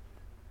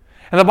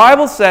 And the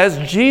Bible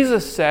says,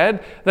 Jesus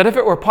said, that if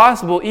it were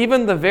possible,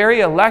 even the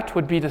very elect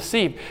would be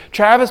deceived.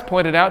 Travis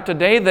pointed out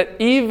today that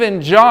even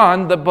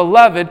John, the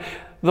beloved,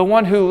 the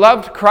one who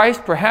loved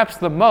Christ perhaps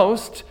the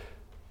most,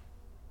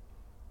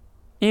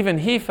 even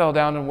he fell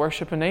down and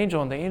worshiped an angel,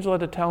 and the angel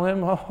had to tell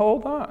him, oh,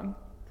 hold on.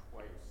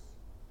 Twice.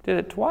 Did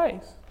it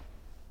twice.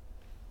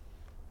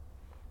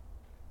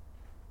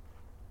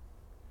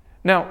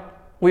 Now,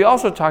 we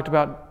also talked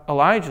about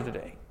Elijah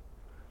today.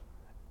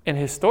 And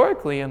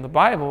historically in the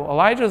Bible,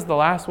 Elijah is the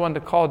last one to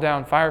call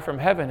down fire from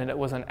heaven, and it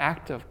was an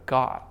act of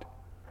God.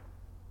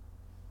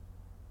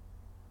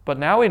 But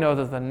now we know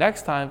that the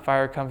next time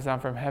fire comes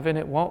down from heaven,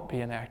 it won't be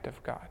an act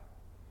of God.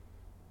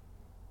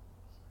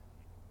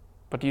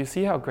 But do you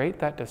see how great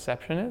that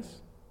deception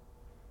is?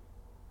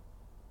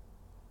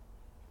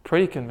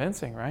 Pretty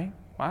convincing, right?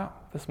 Wow,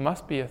 this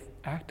must be an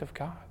act of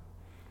God.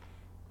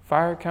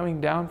 Fire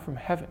coming down from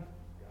heaven.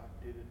 God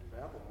did it to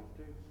Babylon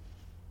too.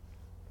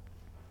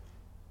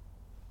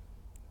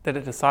 Did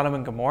it to Sodom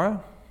and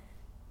Gomorrah?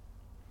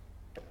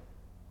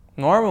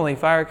 Normally,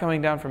 fire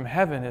coming down from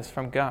heaven is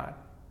from God.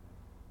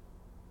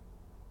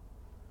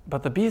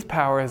 But the beast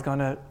power is going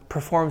to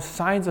perform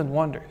signs and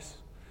wonders,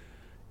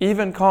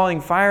 even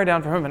calling fire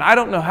down from heaven. I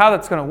don't know how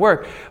that's going to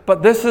work,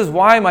 but this is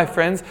why, my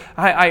friends,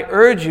 I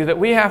urge you that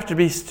we have to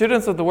be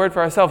students of the Word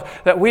for ourselves,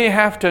 that we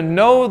have to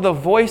know the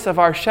voice of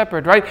our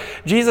shepherd, right?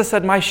 Jesus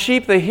said, my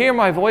sheep, they hear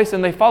my voice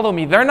and they follow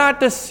me. They're not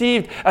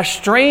deceived. A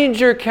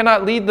stranger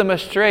cannot lead them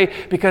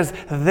astray because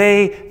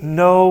they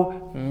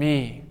know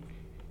me.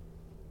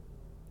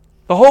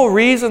 The whole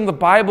reason the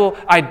Bible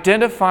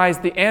identifies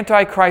the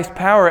Antichrist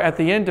power at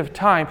the end of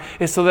time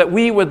is so that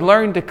we would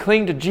learn to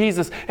cling to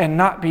Jesus and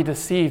not be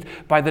deceived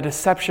by the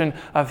deception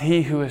of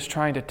he who is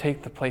trying to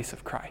take the place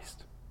of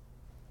Christ.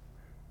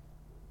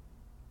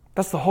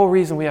 That's the whole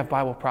reason we have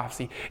Bible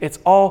prophecy. It's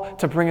all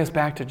to bring us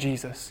back to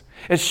Jesus.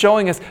 It's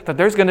showing us that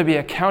there's going to be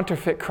a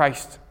counterfeit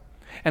Christ.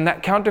 And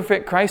that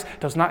counterfeit Christ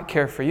does not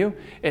care for you.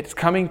 It's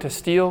coming to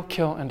steal,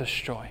 kill, and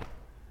destroy.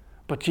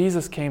 But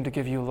Jesus came to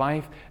give you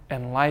life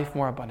and life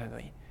more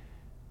abundantly.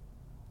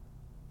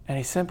 And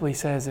he simply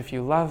says, if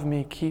you love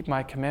me, keep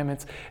my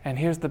commandments. And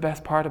here's the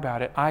best part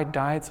about it. I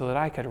died so that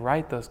I could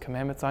write those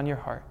commandments on your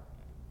heart.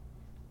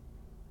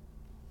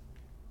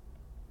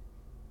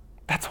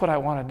 That's what I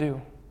want to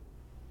do.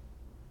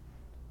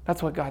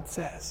 That's what God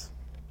says.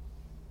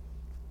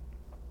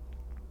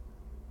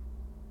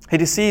 He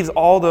deceives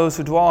all those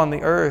who dwell on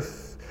the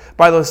earth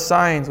by those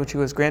signs which he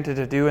was granted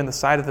to do in the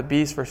sight of the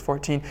beast, verse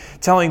 14,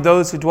 telling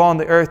those who dwell on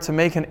the earth to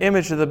make an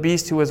image of the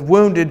beast who was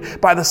wounded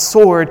by the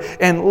sword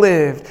and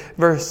lived.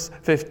 Verse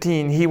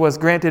 15, he was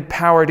granted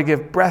power to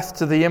give breath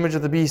to the image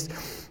of the beast,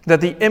 that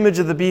the image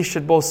of the beast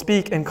should both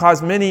speak and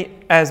cause many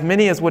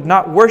as would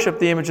not worship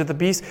the image of the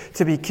beast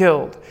to be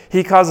killed.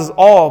 He causes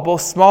all,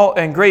 both small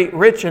and great,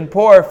 rich and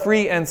poor,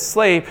 free and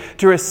slave,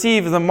 to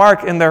receive the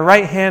mark in their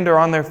right hand or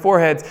on their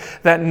foreheads,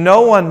 that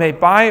no one may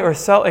buy or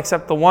sell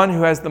except the one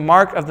who has the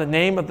mark of the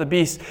name of the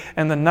beast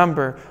and the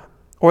number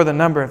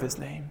of his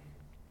name.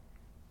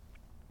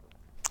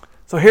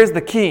 So here's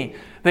the key.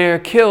 They are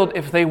killed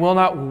if they will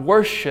not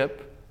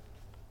worship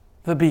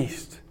the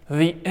beast,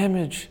 the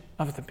image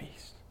of the beast.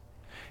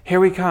 Here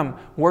we come,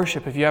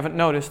 worship. If you haven't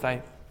noticed,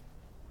 I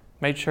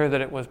made sure that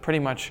it was pretty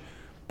much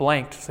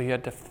blanked, so you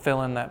had to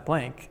fill in that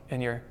blank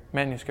in your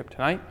manuscript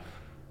tonight.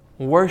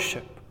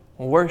 Worship,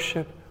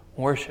 worship,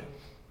 worship.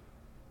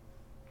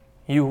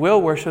 You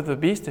will worship the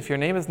beast if your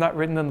name is not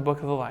written in the book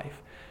of the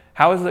life.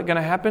 How is it going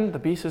to happen? The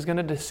beast is going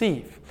to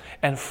deceive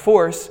and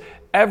force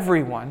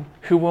everyone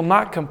who will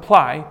not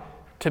comply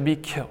to be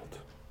killed.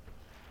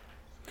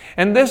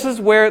 And this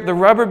is where the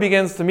rubber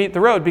begins to meet the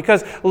road,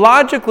 because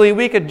logically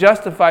we could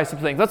justify some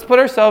things. Let's put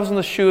ourselves in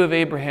the shoe of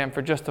Abraham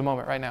for just a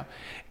moment right now.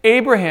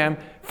 Abraham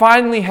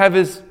finally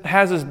has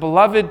his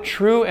beloved,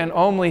 true, and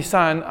only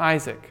son,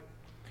 Isaac.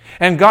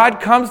 And God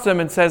comes to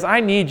him and says, I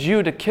need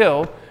you to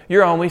kill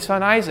your only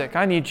son, Isaac.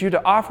 I need you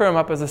to offer him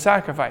up as a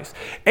sacrifice.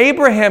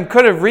 Abraham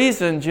could have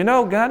reasoned,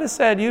 God has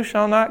said, you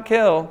shall not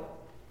kill.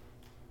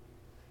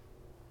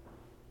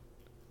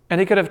 And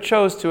he could have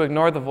chose to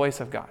ignore the voice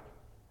of God.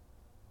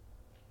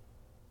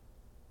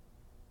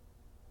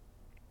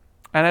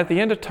 And at the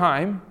end of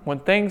time, when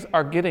things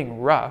are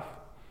getting rough,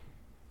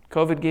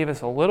 COVID gave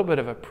us a little bit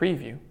of a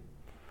preview.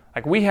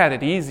 Like, we had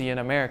it easy in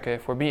America,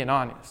 if we're being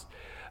honest.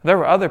 There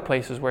were other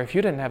places where if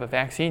you didn't have a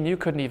vaccine, you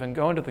couldn't even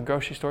go into the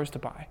grocery stores to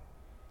buy.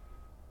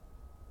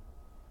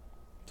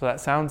 So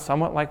that sounds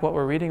somewhat like what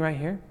we're reading right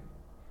here.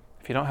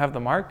 If you don't have the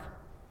mark,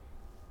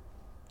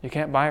 you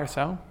can't buy or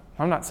sell.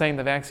 I'm not saying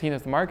the vaccine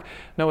is the mark.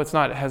 No, it's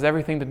not. It has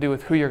everything to do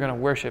with who you're going to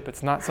worship.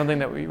 It's not something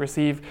that we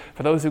receive.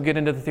 For those who get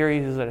into the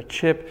theories, is it a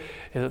chip?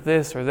 Is it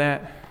this or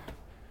that?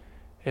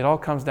 It all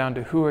comes down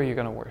to who are you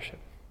going to worship.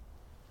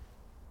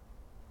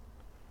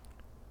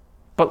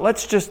 But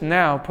let's just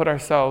now put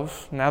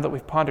ourselves, now that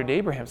we've pondered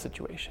Abraham's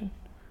situation,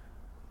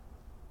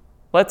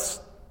 let's,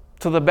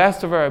 to the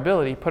best of our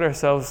ability, put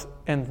ourselves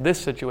in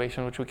this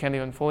situation, which we can't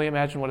even fully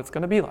imagine what it's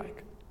going to be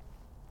like.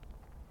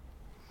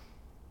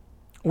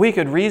 We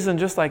could reason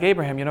just like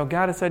Abraham,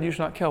 God has said you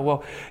should not kill.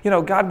 Well,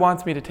 God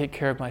wants me to take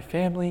care of my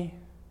family.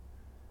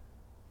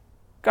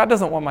 God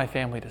doesn't want my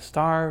family to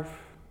starve.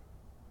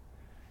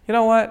 You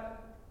know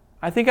what?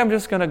 I think I'm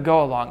just going to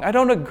go along. I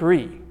don't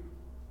agree,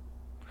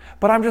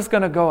 but I'm just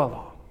going to go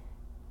along.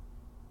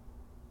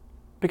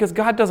 Because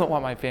God doesn't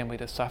want my family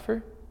to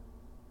suffer.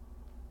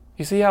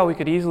 You see how we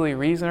could easily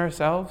reason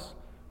ourselves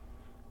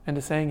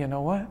into saying, you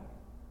know what?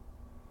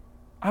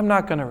 I'm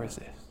not going to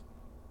resist.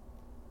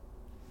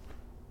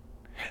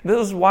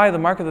 This is why the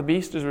mark of the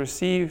beast is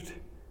received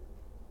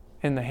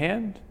in the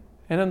hand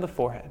and in the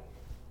forehead.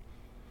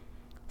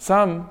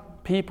 Some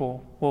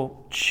people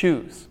will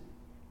choose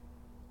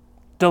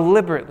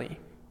deliberately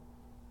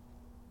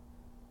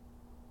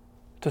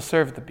to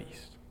serve the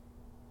beast.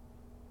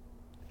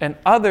 And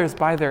others,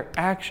 by their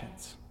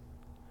actions,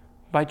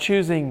 by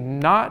choosing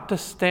not to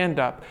stand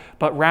up,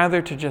 but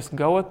rather to just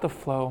go with the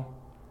flow,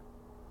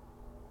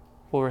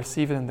 will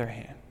receive it in their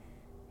hand.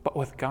 But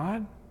with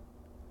God,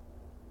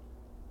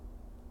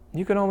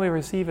 you can only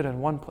receive it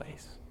in one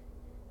place.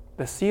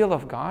 The seal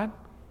of God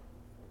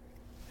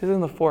is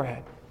in the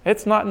forehead.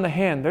 It's not in the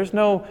hand. There's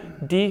no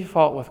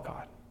default with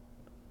God.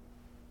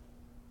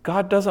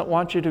 God doesn't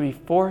want you to be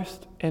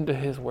forced into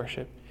His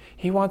worship.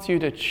 He wants you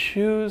to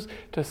choose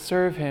to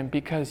serve Him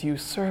because you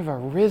serve a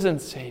risen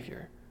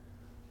Savior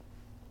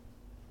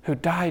who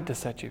died to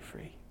set you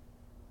free.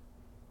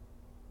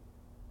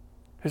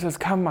 Who says,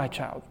 come, my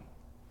child.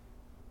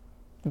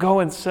 Go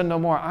and sin no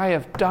more. I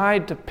have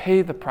died to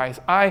pay the price.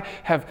 I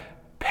have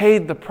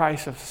paid the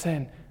price of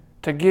sin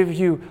to give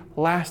you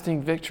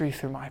lasting victory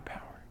through my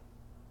power.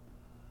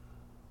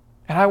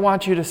 And I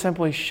want you to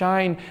simply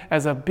shine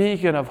as a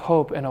beacon of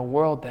hope in a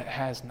world that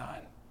has none.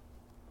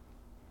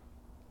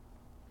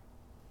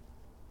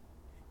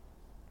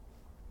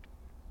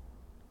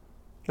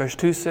 There's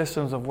two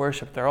systems of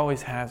worship. There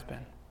always has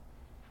been.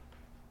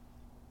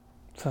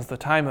 Since the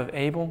time of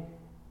Abel,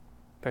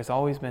 there's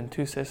always been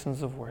two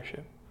systems of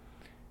worship.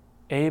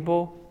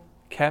 Abel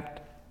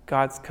kept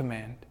God's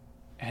command,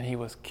 and he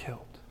was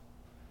killed.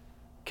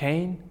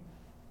 Cain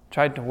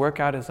tried to work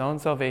out his own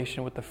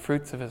salvation with the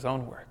fruits of his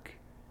own work,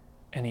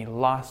 and he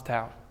lost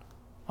out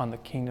on the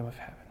kingdom of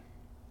heaven.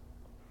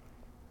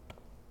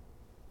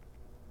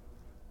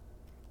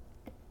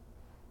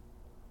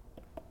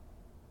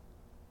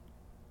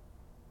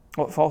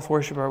 What false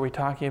worship are we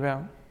talking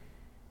about?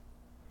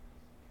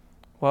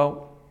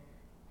 Well,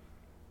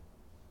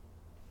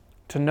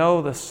 to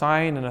know the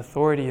sign and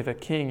authority of a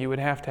king, you would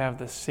have to have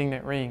the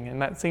signet ring.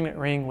 And that signet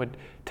ring would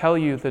tell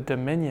you the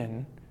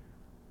dominion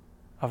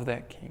of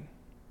that king.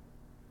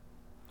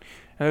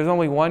 And there's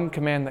only one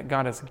command that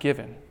God has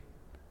given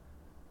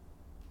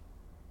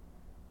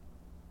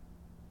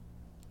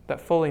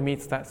that fully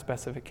meets that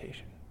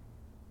specification.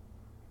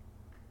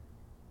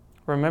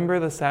 Remember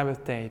the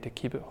Sabbath day to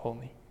keep it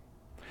holy.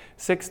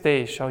 6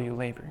 days shall you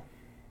labor,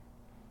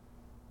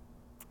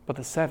 but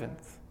the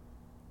seventh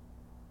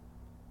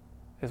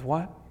is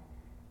what?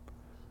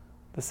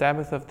 The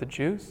Sabbath of the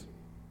Jews?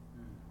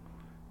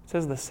 It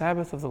says the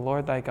Sabbath of the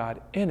Lord thy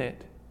God. In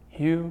it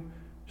you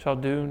shall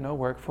do no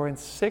work, for in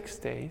 6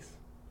 days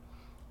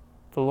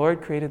the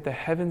Lord created the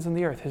heavens and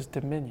the earth, His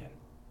dominion.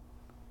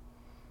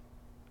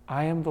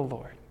 I am the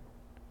Lord.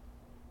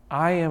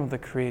 I am the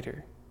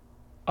creator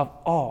of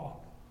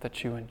all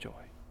that you enjoy.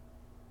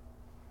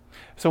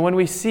 So when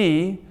we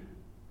see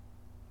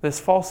this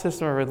false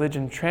system of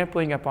religion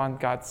trampling upon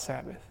God's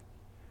Sabbath,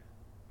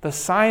 the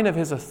sign of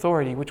his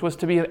authority, which was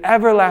to be an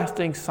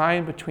everlasting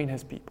sign between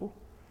his people,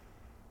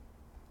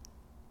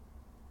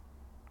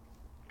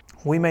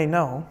 we may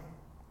know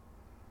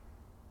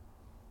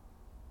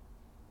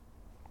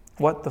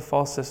what the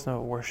false system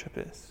of worship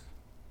is.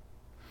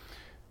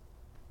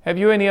 Have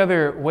you any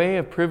other way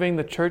of proving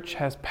the church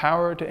has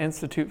power to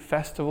institute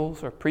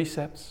festivals or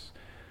precepts?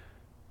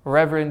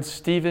 Reverend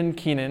Stephen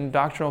Keenan,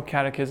 Doctrinal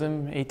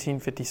Catechism,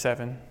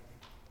 1857.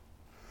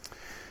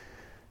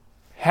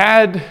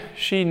 Had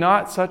she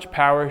not such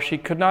power, she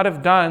could not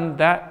have done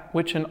that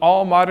which in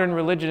all modern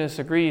religionists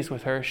agrees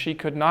with her. She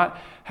could not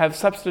have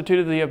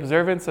substituted the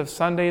observance of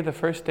Sunday, the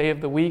first day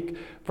of the week,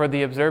 for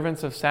the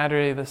observance of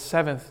Saturday, the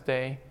seventh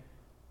day,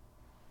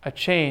 a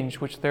change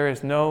for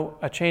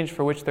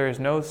which there is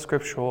no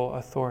scriptural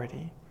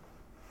authority.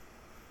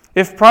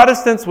 If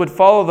Protestants would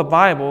follow the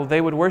Bible, they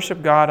would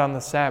worship God on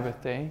the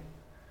Sabbath day.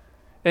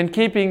 In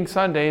keeping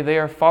Sunday, they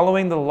are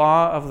following the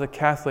law of the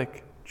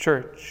Catholic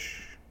Church.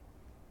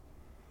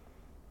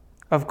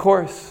 Of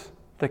course,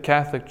 the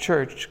Catholic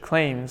Church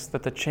claims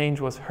that the change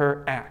was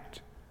her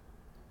act.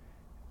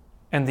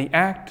 And the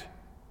act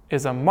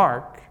is a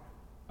mark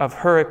of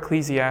her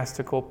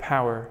ecclesiastical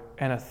power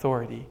and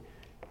authority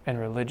in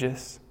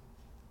religious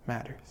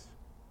matters.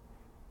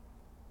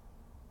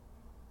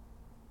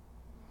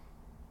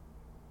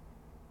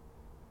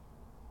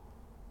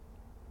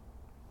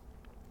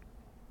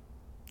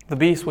 The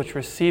beast which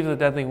received the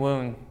deadly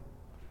wound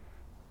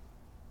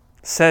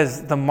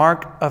says the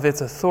mark of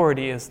its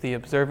authority is the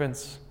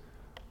observance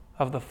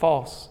of the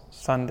false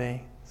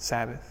Sunday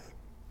Sabbath.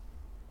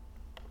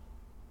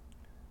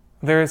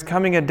 There is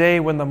coming a day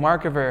when the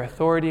mark of her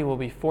authority will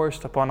be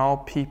forced upon all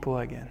people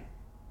again.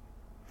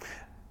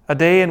 A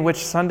day in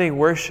which Sunday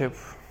worship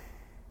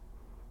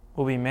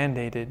will be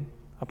mandated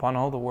upon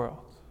all the world.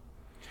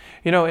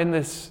 You know, in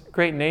this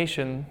great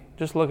nation,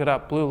 just look it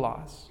up, blue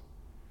laws.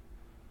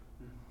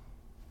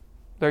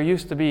 There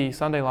used to be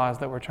Sunday laws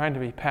that were trying to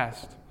be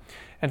passed.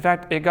 In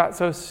fact, it got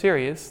so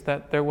serious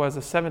that there was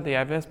a Seventh-day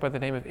Adventist by the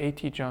name of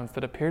A.T. Jones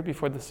that appeared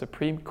before the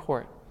Supreme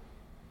Court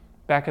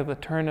back at the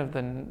turn of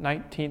the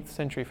 19th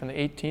century, from the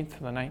 18th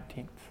to the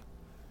 19th.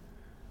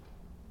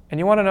 And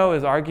you want to know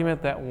his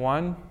argument that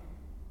won?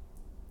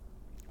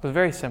 It was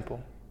very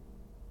simple.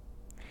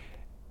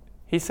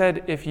 He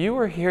said, if you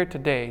were here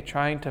today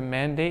trying to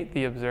mandate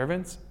the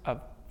observance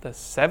of the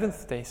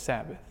seventh-day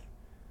Sabbath,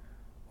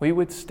 we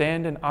would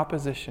stand in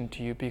opposition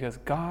to you because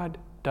God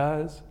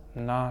does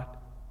not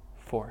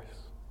force.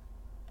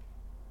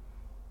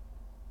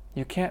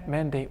 You can't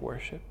mandate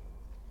worship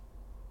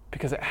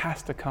because it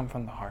has to come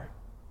from the heart.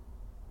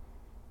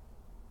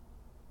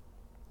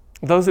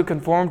 Those who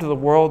conform to the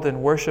world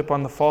and worship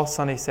on the false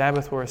Sunday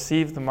Sabbath will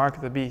receive the mark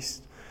of the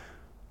beast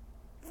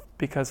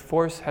because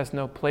force has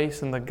no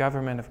place in the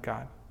government of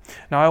God.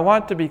 Now, I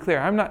want to be clear.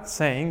 I'm not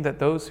saying that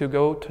those who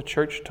go to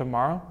church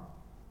tomorrow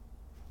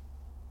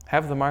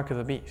have the mark of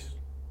the beast.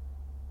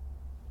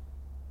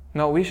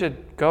 No, we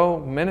should go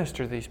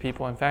minister to these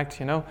people. In fact,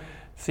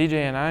 CJ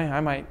and I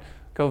might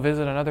go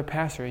visit another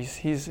pastor.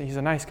 He's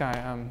a nice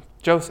guy,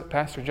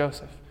 Pastor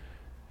Joseph.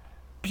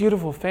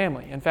 Beautiful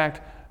family. In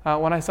fact,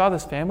 when I saw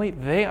this family,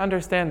 they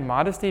understand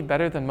modesty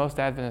better than most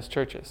Adventist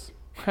churches.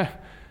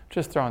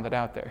 Just throwing that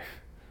out there.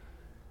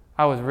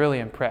 I was really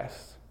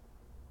impressed.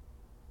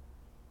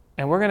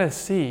 And we're going to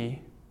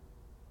see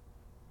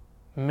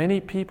many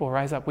people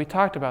rise up. We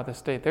talked about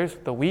this today. There's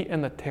the wheat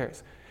and the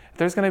tares.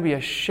 There's going to be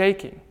a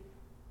shaking.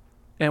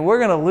 And we're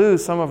going to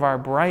lose some of our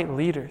bright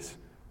leaders.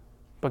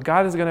 But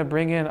God is going to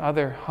bring in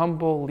other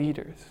humble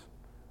leaders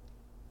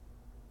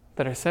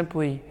that are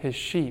simply his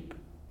sheep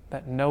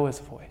that know his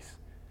voice.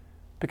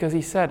 Because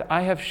he said,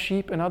 I have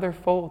sheep in other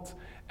folds,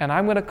 and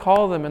I'm going to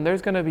call them, and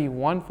there's going to be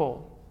one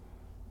fold.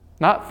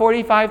 Not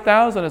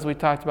 45,000 as we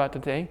talked about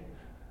today.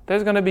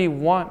 There's going to be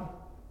one.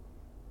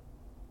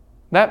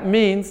 That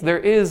means there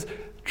is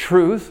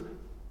truth,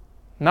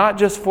 not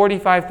just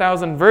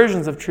 45,000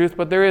 versions of truth,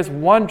 but there is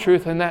one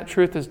truth, and that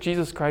truth is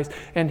Jesus Christ,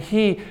 and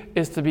he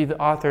is to be the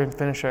author and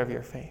finisher of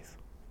your faith.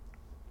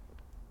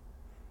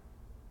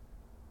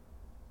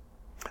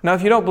 Now,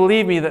 if you don't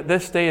believe me that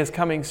this day is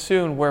coming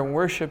soon where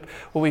worship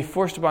will be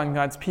forced upon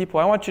God's people,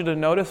 I want you to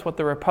notice what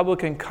the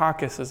Republican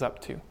caucus is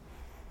up to.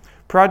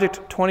 Project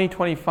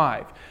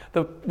 2025.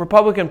 The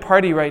Republican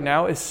Party right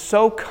now is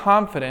so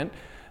confident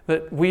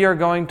that we are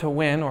going to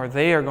win, or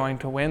they are going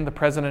to win, the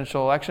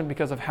presidential election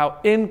because of how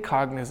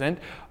incognizant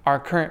our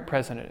current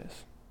president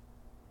is.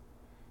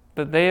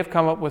 That they have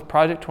come up with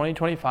Project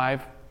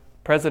 2025,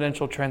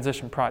 Presidential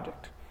Transition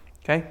Project.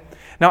 Okay?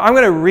 Now, I'm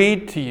going to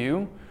read to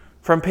you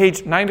from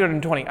page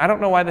 920. I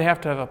don't know why they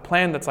have to have a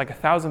plan that's like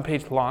 1,000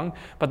 pages long,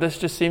 but this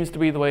just seems to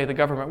be the way the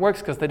government works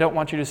because they don't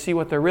want you to see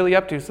what they're really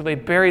up to, so they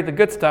bury the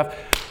good stuff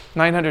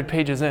 900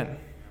 pages in.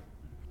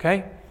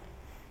 Okay?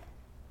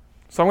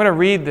 So I'm going to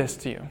read this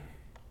to you.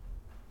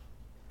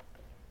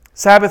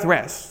 Sabbath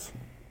rest.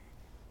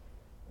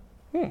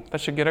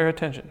 That should get our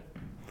attention.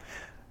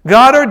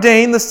 God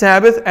ordained the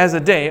Sabbath as a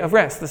day of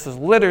rest. This is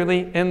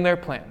literally in their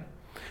plan.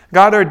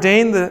 God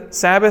ordained the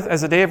Sabbath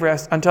as a day of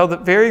rest until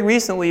very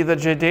recently the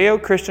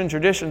Judeo-Christian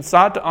tradition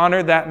sought to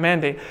honor that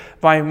mandate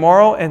by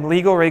moral and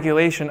legal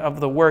regulation of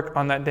the work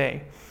on that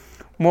day.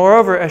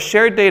 Moreover, a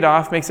shared date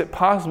off makes it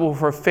possible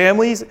for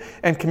families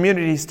and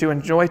communities to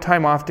enjoy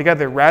time off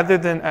together rather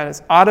than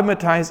as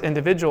automatized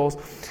individuals,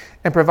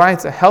 and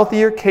provides a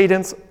healthier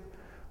cadence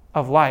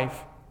of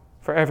life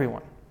for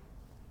everyone.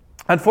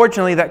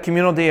 Unfortunately, that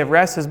communal day of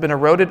rest has been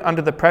eroded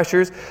under the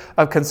pressures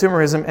of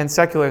consumerism and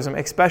secularism,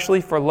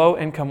 especially for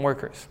low-income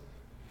workers.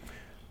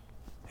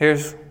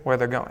 Here's where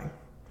they're going.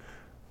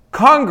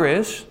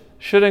 Congress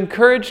should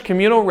encourage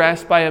communal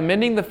rest by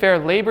amending the Fair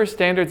Labor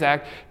Standards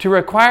Act to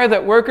require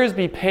that workers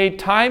be paid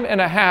time and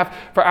a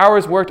half for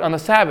hours worked on the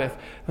Sabbath.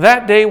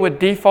 That day would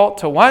default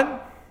to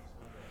what?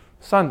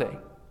 Sunday.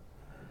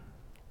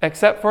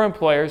 Except for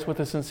employers with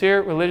a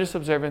sincere religious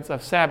observance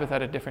of Sabbath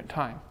at a different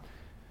time.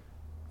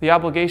 The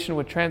obligation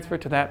would transfer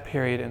to that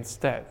period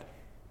instead.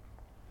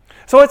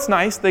 So it's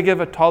nice they give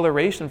a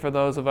toleration for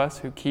those of us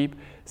who keep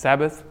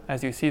Sabbath,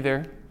 as you see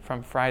there,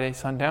 from Friday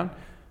sundown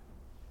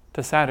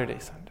to Saturday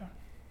sundown.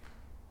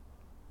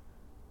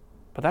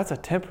 But that's a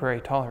temporary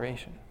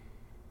toleration.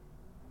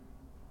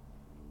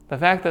 The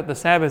fact that the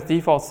Sabbath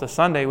defaults to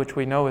Sunday, which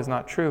we know is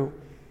not true,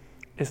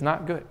 is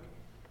not good.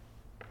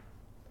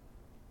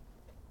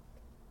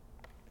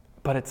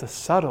 But it's a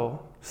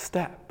subtle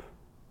step.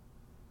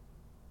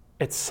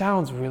 It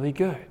sounds really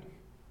good.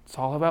 It's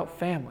all about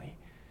family.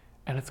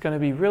 And it's going to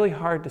be really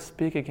hard to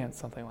speak against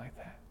something like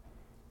that.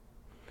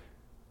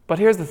 But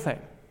here's the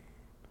thing.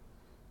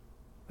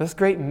 This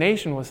great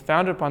nation was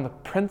founded upon the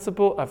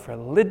principle of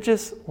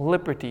religious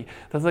liberty,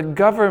 that the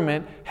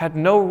government had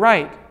no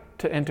right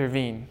to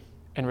intervene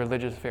in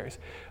religious affairs.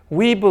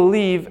 We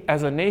believe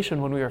as a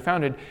nation, when we were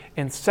founded,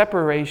 in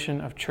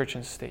separation of church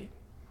and state.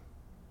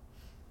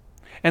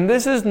 And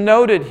this is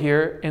noted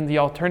here in the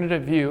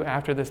alternative view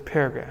after this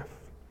paragraph.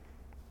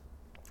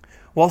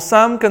 While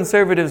some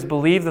conservatives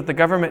believe that the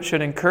government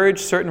should encourage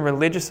certain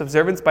religious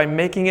observance by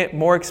making it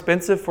more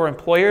expensive for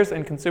employers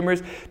and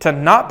consumers to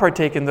not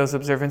partake in those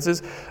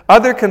observances,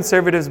 other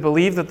conservatives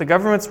believe that the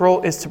government's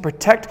role is to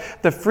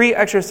protect the free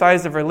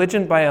exercise of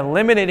religion by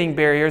eliminating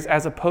barriers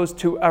as opposed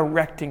to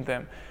erecting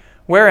them.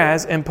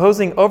 Whereas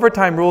imposing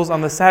overtime rules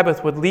on the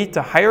Sabbath would lead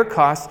to higher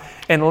costs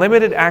and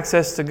limited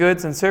access to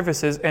goods and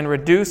services and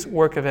reduce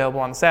work available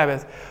on the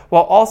Sabbath,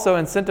 while also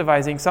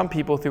incentivizing some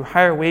people through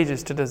higher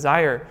wages to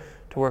desire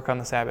to work on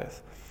the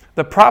Sabbath.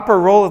 The proper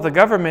role of the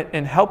government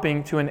in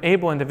helping to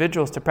enable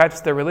individuals to practice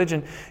their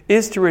religion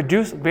is to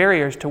reduce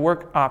barriers to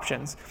work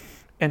options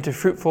and to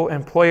fruitful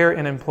employer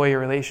and employee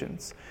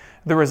relations.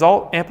 The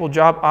result, ample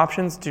job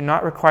options do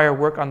not require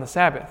work on the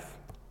Sabbath.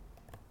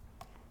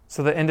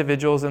 So that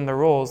individuals in the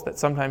roles that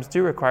sometimes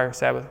do require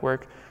Sabbath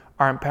work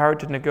are empowered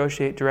to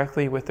negotiate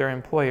directly with their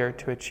employer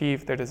to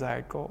achieve their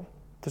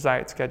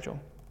desired schedule.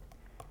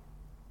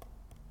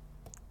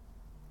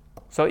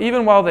 So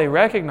even while they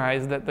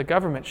recognize that the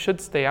government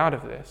should stay out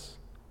of this,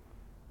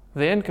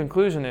 the end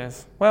conclusion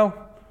is, there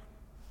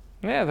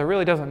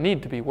really doesn't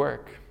need to be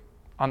work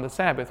on the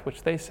Sabbath,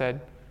 which they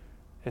said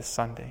is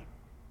Sunday.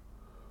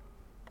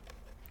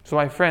 So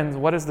my friends,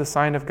 what is the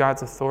sign of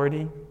God's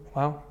authority?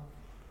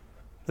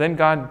 Then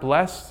God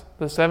blessed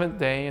the seventh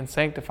day and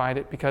sanctified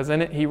it, because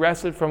in it he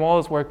rested from all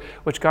his work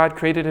which God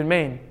created and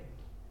made.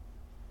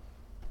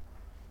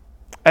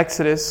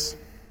 Exodus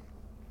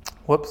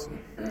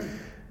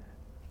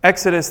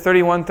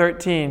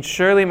 31:13,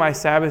 surely my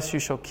Sabbaths you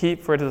shall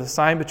keep, for it is a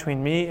sign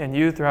between me and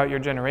you throughout your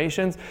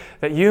generations,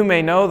 that you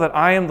may know that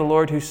I am the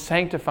Lord who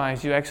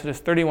sanctifies you. Exodus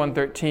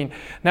 31:13.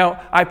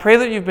 Now, I pray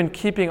that you've been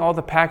keeping all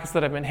the packets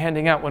that I've been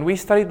handing out. When we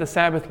studied the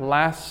Sabbath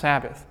last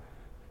Sabbath,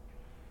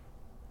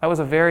 that was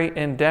a very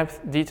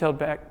in-depth, detailed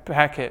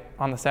packet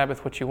on the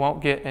Sabbath, which you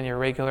won't get in your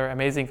regular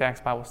Amazing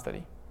Facts Bible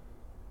study.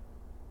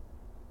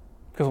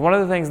 Because one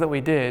of the things that we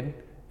did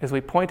is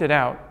we pointed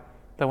out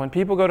that when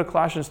people go to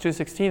Colossians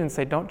 2:16 and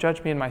say, don't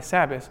judge me in my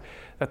Sabbaths,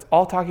 that's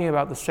all talking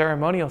about the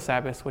ceremonial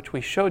Sabbaths, which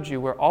we showed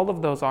you where all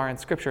of those are in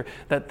Scripture,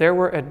 that there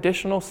were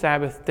additional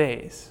Sabbath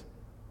days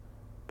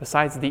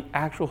besides the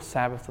actual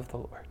Sabbath of the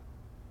Lord.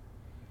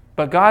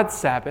 But God's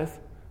Sabbath,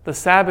 the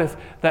Sabbath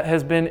that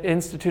has been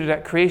instituted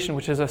at creation,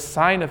 which is a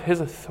sign of his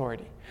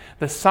authority,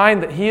 the sign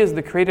that he is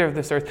the creator of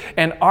this earth,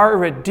 and our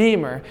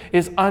Redeemer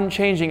is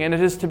unchanging, and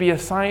it is to be a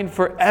sign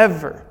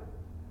forever.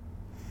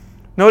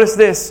 Notice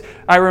this.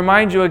 I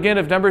remind you again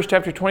of Numbers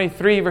chapter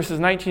 23, verses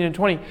 19 and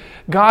 20.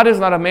 God is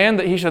not a man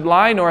that he should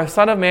lie, nor a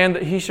son of man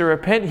that he should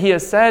repent. He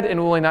has said, and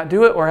will he not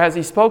do it? Or has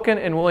he spoken,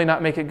 and will he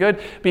not make it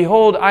good?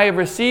 Behold, I have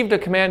received a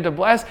command to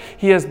bless.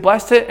 He has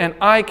blessed it, and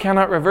I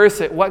cannot reverse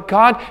it. What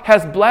God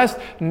has blessed,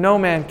 no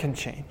man can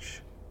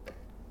change.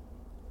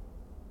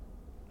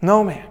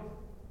 No man.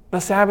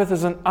 The Sabbath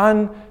is an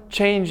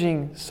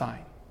unchanging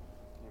sign.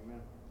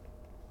 Amen.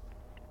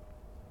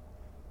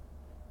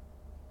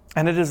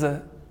 And it is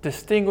a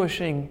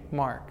distinguishing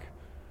mark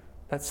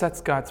that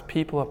sets God's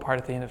people apart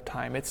at the end of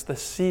time. It's the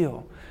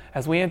seal.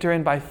 As we enter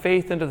in by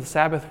faith into the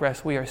Sabbath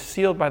rest, we are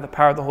sealed by the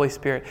power of the Holy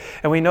Spirit.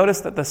 And we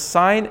notice that the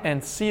sign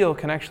and seal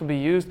can actually be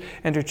used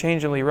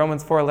interchangeably.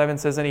 Romans 4:11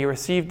 says, "And he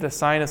received the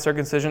sign of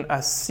circumcision,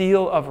 a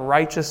seal of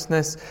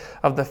righteousness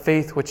of the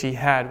faith which he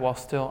had while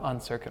still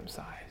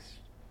uncircumcised."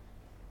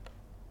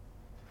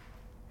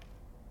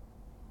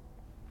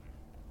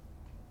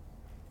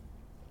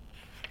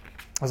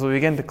 As we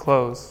begin to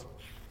close,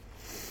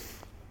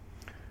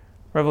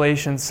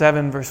 Revelation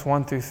 7, verse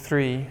 1 through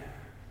 3,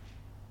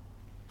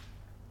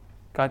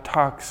 God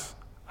talks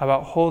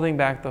about holding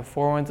back the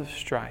four winds of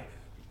strife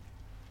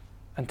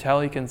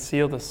until he can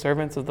seal the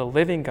servants of the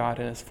living God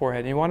in his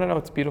forehead. And you want to know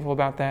what's beautiful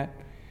about that?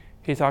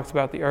 He talks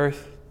about the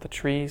earth, the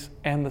trees,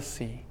 and the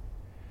sea.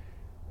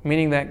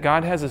 Meaning that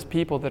God has his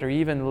people that are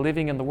even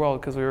living in the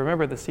world, because we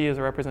remember the sea is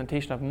a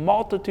representation of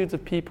multitudes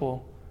of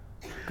people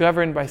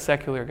governed by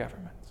secular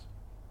governments.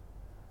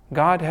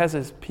 God has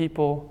his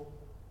people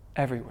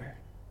everywhere.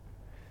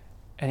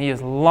 And he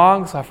is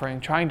long-suffering,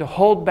 trying to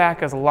hold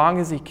back as long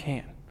as he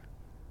can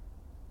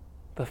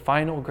the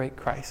final great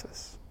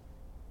crisis.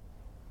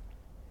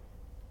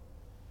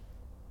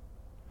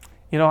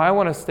 You know, I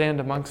want to stand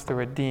amongst the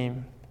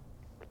redeemed,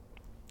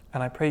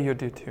 and I pray you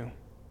do too.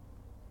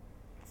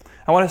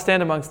 I want to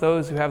stand amongst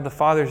those who have the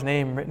Father's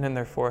name written in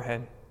their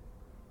forehead,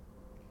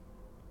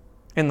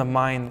 in the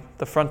mind,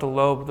 the frontal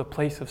lobe, the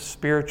place of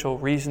spiritual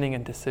reasoning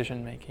and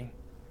decision-making.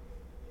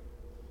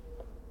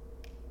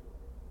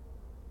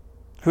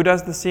 Who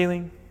does the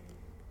sealing?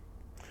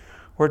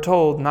 We're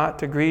told not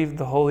to grieve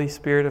the Holy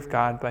Spirit of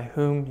God, by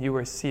whom you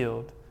were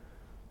sealed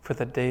for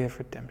the day of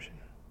redemption.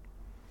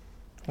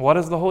 What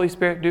does the Holy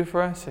Spirit do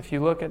for us? If you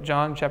look at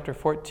John chapter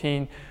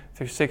 14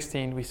 through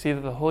 16, we see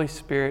that the Holy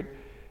Spirit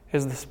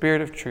is the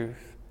Spirit of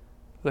truth,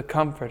 the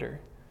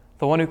Comforter,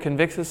 the one who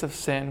convicts us of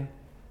sin,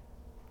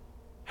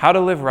 how to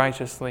live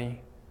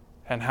righteously,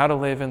 and how to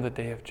live in the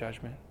day of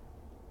judgment.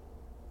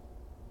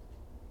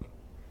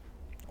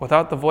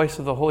 Without the voice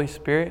of the Holy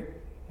Spirit,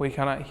 we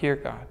cannot hear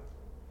God.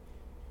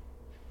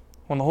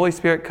 When the Holy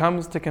Spirit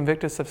comes to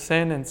convict us of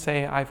sin and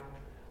say, I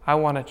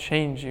want to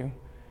change you,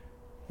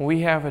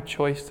 we have a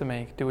choice to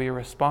make. Do we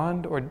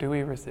respond or do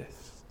we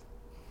resist?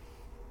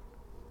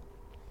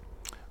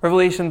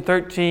 Revelation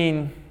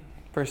 13,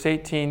 verse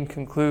 18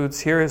 concludes,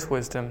 "Here is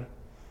wisdom.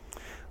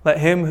 Let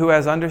him who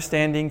has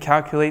understanding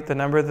calculate the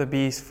number of the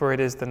beast, for it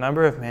is the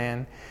number of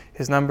man.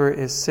 His number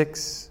is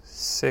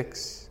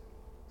 666.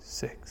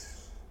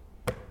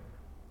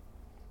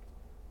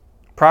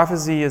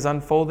 Prophecy is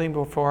unfolding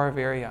before our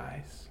very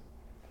eyes.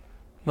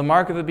 The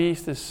mark of the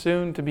beast is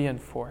soon to be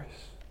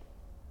enforced.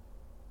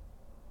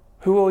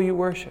 Who will you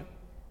worship?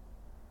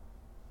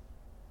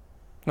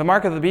 The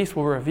mark of the beast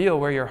will reveal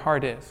where your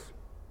heart is.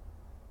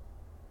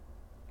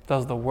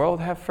 Does the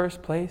world have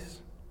first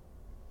place,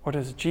 or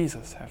does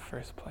Jesus have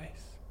first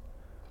place?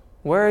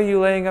 Where are you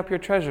laying up your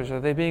treasures? Are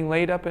they being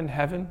laid up in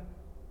heaven?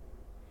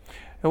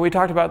 And we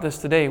talked about this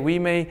today. We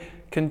may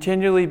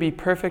continually be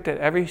perfect at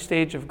every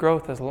stage of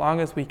growth as long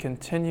as we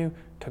continue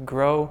to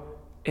grow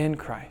in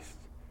Christ.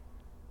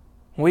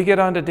 We get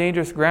onto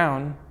dangerous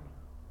ground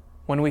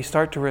when we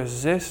start to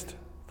resist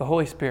the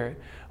Holy Spirit.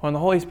 When the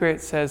Holy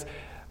Spirit says,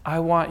 I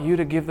want you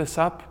to give this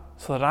up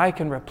so that I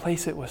can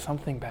replace it with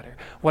something better.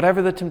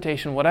 Whatever the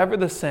temptation, whatever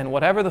the sin,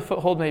 whatever the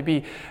foothold may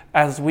be,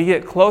 as we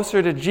get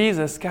closer to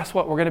Jesus, guess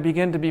what? We're going to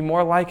begin to be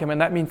more like him. And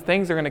that means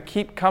things are going to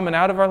keep coming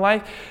out of our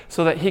life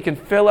so that he can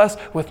fill us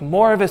with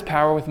more of his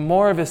power, with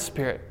more of his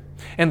Spirit.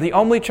 And the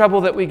only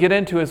trouble that we get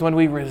into is when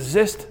we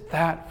resist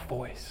that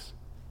voice.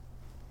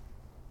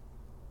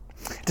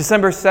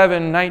 December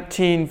 7,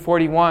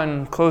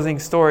 1941, closing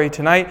story.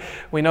 Tonight,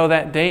 we know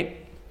that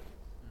date,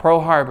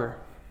 Pearl Harbor.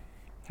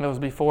 It was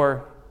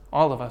before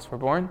all of us were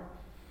born.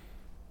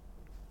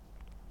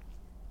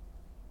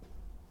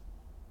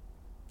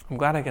 I'm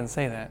glad I can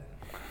say that.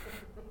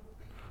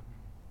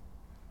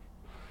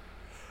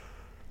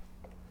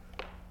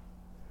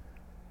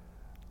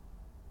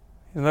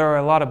 There are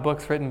a lot of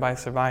books written by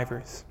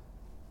survivors.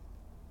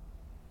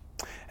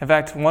 In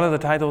fact, one of the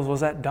titles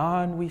was "At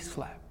Dawn We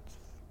Slept."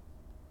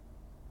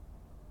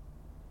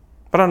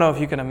 But I don't know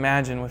if you can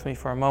imagine with me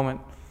for a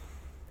moment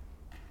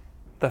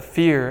the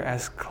fear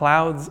as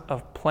clouds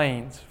of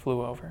planes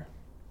flew over.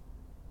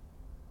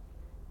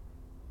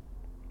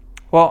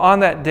 Well, on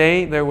that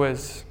day, there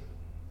was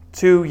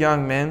 2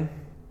 young men.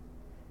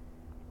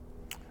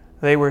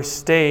 They were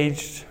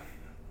staged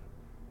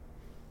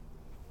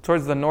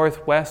towards the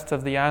northwest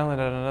of the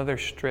island at another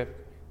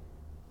strip.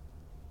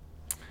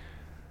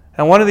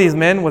 And one of these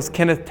men was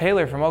Kenneth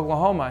Taylor from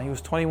Oklahoma. He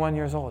was 21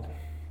 years old.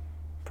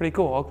 Pretty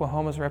cool.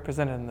 Oklahoma's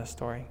represented in this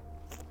story.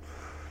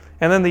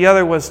 And then the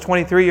other was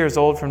 23 years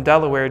old from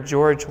Delaware,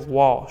 George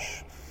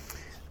Walsh.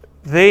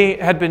 They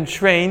had been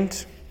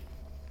trained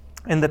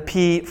in the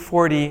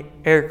P-40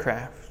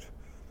 aircraft.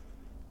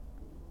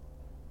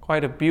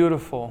 Quite a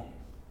beautiful,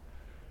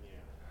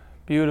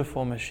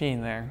 beautiful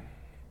machine there,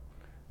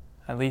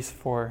 at least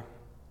for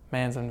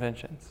man's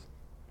inventions.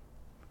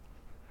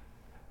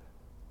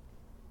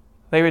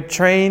 They were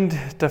trained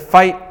to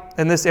fight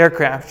in this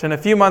aircraft, and a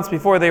few months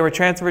before they were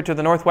transferred to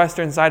the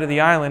northwestern side of the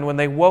island, when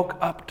they woke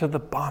up to the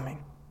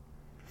bombing,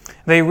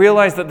 they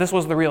realized that this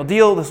was the real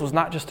deal. This was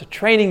not just a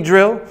training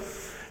drill.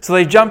 So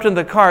they jumped in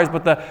the cars,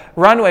 but the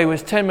runway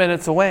was 10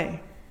 minutes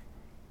away.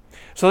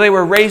 So they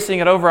were racing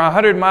at over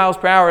 100 miles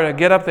per hour to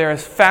get up there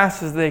as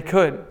fast as they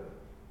could.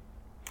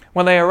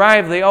 When they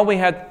arrived, they only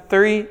had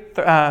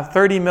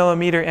 30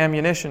 millimeter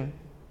ammunition.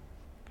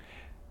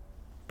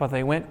 But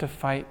they went to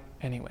fight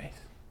anyways.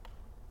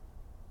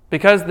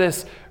 Because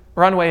this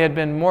runway had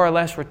been more or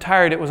less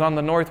retired, it was on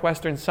the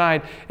northwestern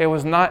side. It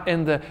was not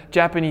in the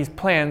Japanese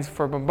plans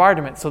for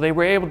bombardment. So they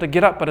were able to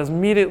get up, but as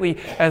immediately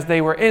as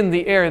they were in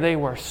the air, they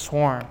were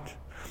swarmed.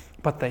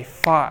 But they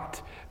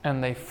fought,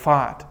 and they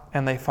fought,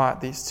 and they fought,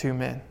 these two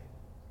men.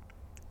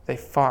 They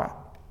fought.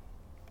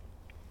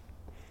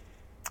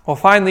 Well,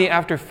 finally,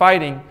 after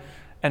fighting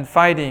and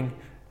fighting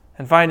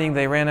and fighting,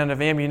 they ran out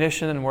of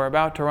ammunition and were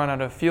about to run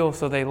out of fuel,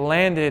 so they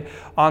landed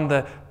on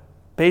the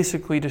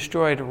basically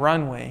destroyed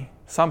runway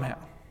somehow.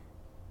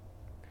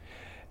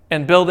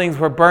 And buildings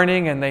were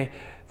burning, and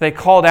they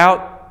called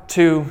out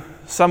to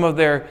some of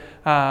their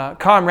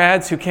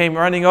comrades who came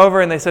running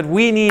over, and they said,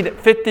 "We need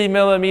 50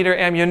 millimeter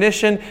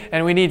ammunition,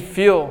 and we need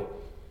fuel."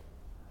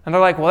 And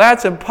they're like, "Well,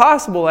 that's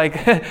impossible." Like,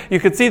 you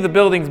could see the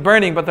buildings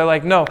burning, but they're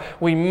like, "No,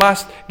 we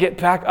must get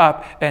back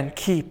up and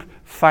keep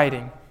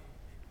fighting."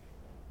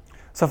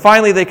 So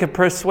finally, they could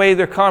persuade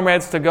their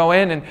comrades to go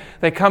in, and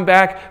they come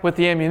back with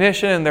the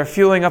ammunition, and they're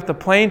fueling up the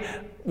plane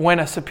when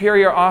a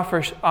superior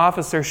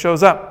officer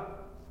shows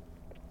up.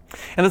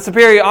 And the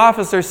superior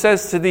officer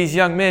says to these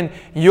young men,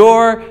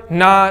 "You're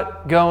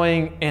not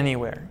going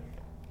anywhere.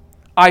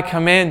 I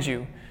command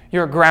you.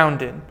 You're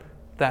grounded."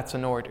 That's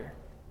an order.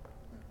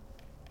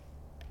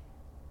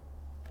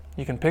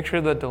 You can picture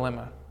the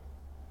dilemma.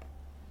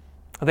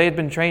 They had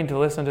been trained to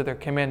listen to their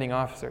commanding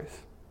officers,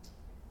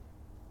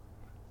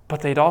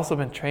 but they'd also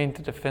been trained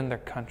to defend their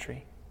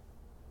country.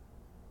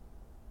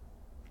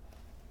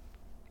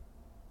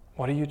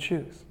 What do you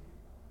choose?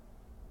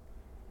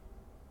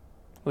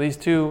 Well, these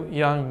two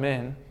young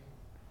men,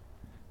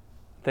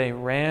 they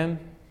ran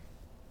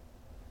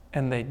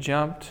and they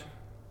jumped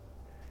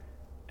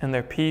in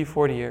their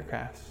P-40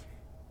 aircrafts.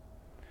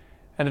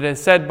 And it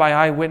is said by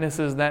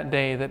eyewitnesses that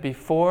day that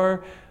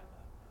before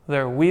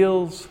their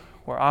wheels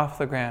were off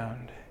the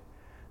ground,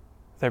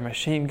 their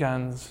machine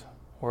guns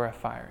were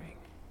a-firing.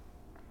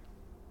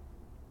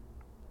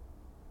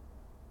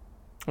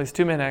 These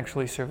two men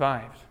actually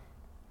survived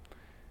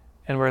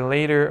and were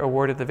later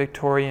awarded the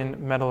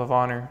Victorian Medal of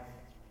Honor.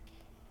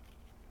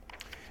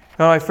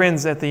 Now, my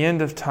friends, at the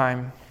end of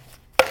time,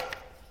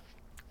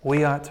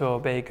 we ought to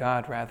obey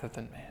God rather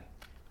than man.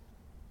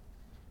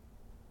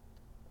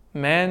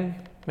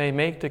 Man may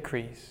make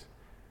decrees.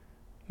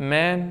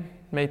 Man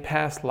may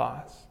pass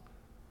laws.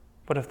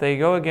 But if they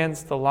go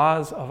against the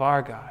laws of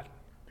our God,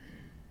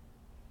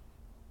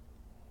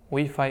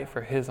 we fight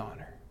for His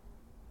honor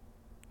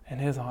and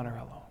His honor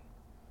alone.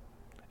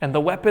 And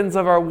the weapons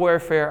of our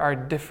warfare are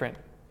different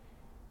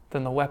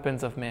than the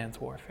weapons of man's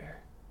warfare.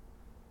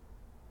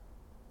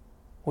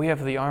 We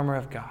have the armor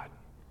of God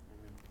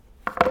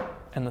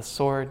and the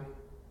sword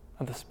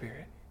of the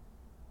Spirit.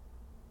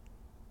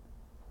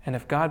 And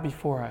if God be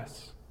for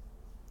us,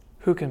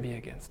 who can be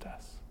against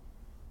us?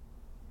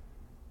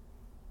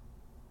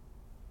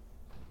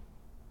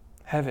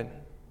 Heaven.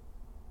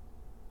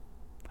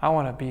 I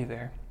want to be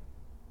there.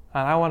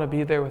 And I want to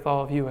be there with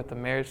all of you at the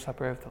marriage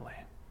supper of the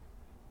Lamb.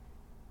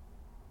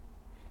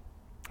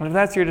 And if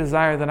that's your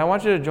desire, then I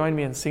want you to join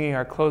me in singing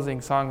our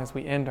closing song as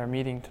we end our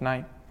meeting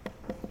tonight.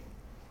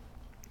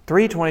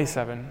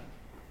 327.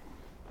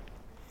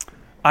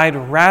 I'd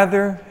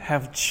rather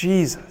have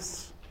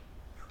Jesus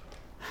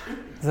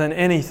than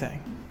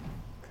anything.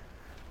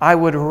 I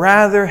would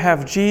rather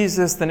have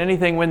Jesus than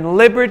anything. When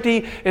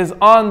liberty is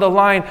on the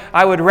line,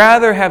 I would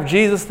rather have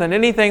Jesus than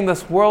anything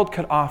this world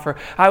could offer.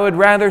 I would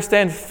rather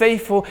stand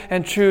faithful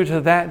and true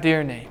to that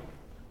dear name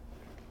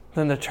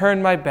than to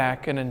turn my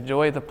back and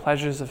enjoy the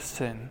pleasures of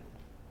sin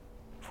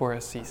for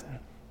a season.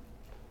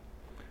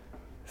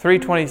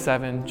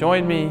 327.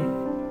 Join me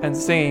in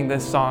singing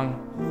this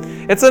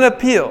song. It's an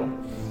appeal.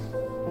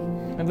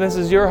 If this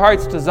is your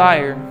heart's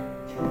desire,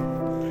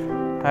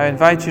 I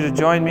invite you to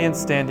join me in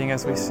standing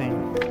as we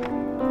sing.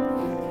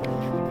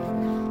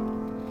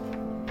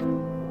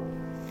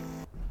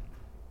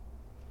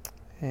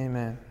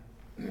 Amen.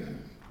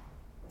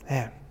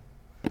 Man.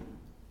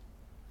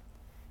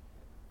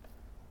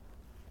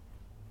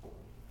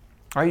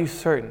 Are you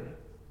certain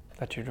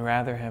that you'd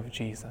rather have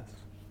Jesus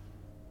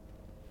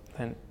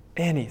than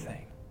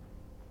anything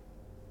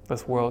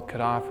this world could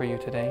offer you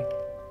today?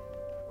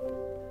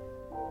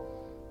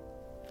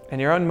 In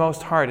your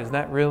inmost heart, is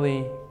that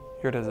really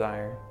your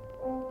desire?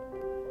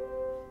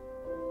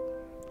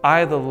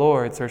 I, the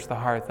Lord, search the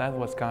heart. That's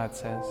what God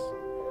says.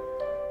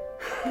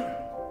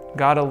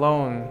 God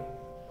alone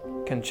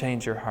can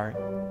change your heart.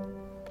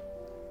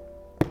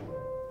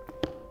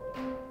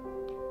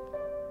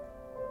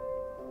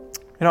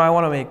 You know, I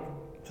want to make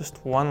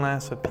just one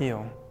last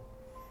appeal.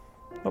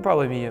 There'll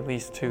probably be at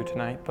least two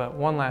tonight, but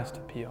one last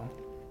appeal.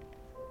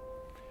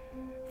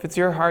 if it's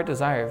your heart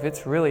desire,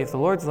 if the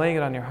Lord's laying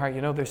it on your heart,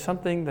 there's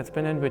something that's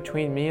been in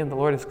between me and the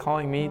Lord is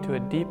calling me to a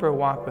deeper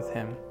walk with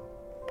Him.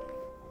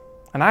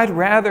 And I'd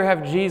rather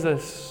have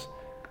Jesus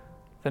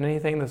than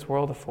anything this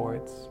world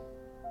affords.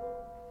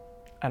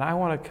 And I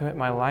want to commit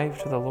my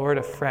life to the Lord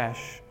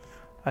afresh,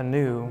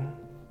 anew,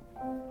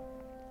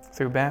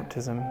 through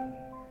baptism.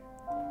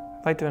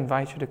 I'd like to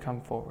invite you to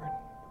come forward.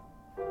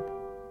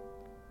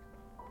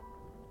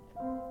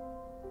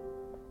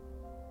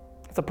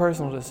 It's a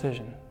personal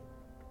decision.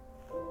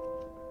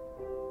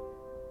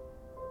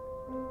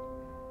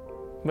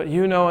 But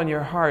you know in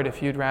your heart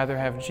if you'd rather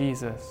have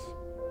Jesus.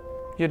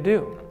 You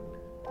do.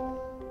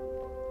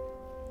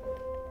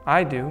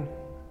 I do.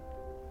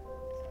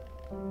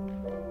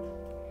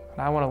 And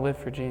I want to live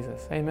for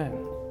Jesus.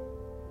 Amen.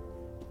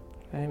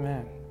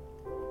 Amen.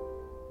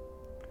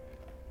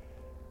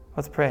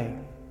 Let's pray.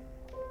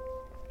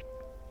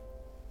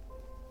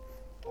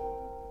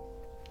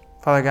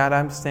 Father God,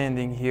 I'm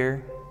standing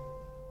here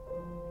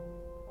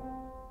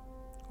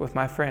with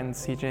my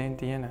friends CJ and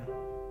Deanna.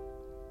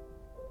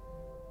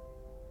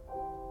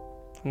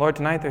 Lord,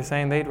 tonight they're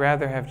saying they'd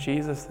rather have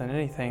Jesus than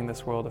anything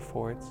this world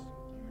affords,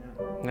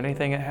 than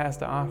anything it has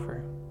to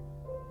offer.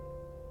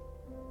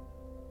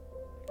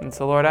 And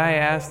so, Lord, I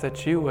ask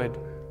that you would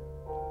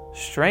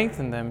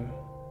strengthen them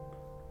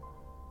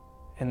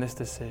in this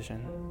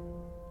decision,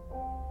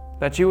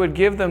 that you would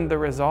give them the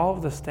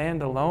resolve to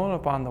stand alone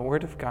upon the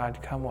Word of God,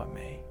 come what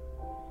may,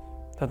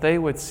 that they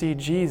would see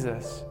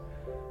Jesus,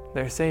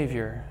 their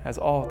Savior, as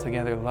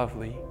altogether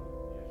lovely,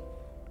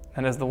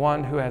 and as the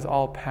one who has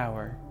all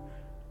power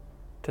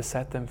to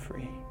set them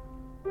free.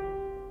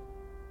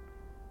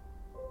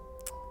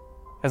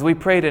 As we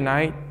pray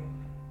tonight,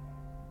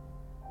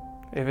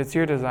 if it's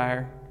your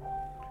desire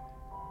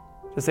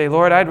to say,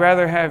 Lord, I'd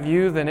rather have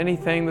you than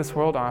anything this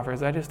world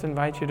offers, I just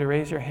invite you to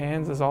raise your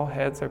hands as all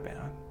heads are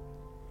bowed.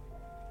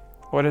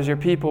 Lord, as your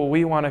people,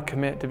 we want to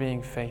commit to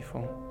being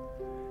faithful,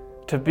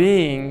 to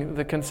being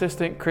the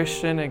consistent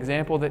Christian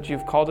example that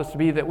you've called us to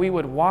be, that we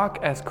would walk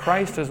as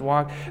Christ has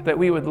walked, that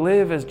we would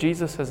live as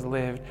Jesus has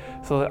lived,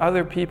 so that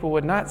other people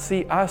would not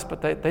see us,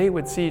 but that they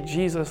would see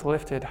Jesus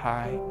lifted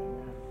high.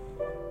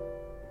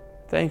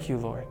 Thank you,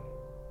 Lord.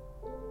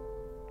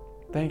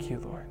 Thank you,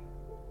 Lord.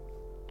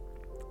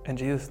 In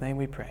Jesus' name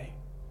we pray.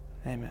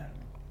 Amen.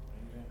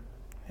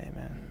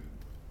 Amen.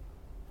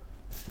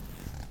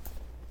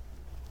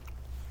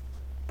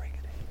 Bring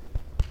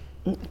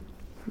it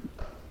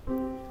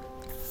in.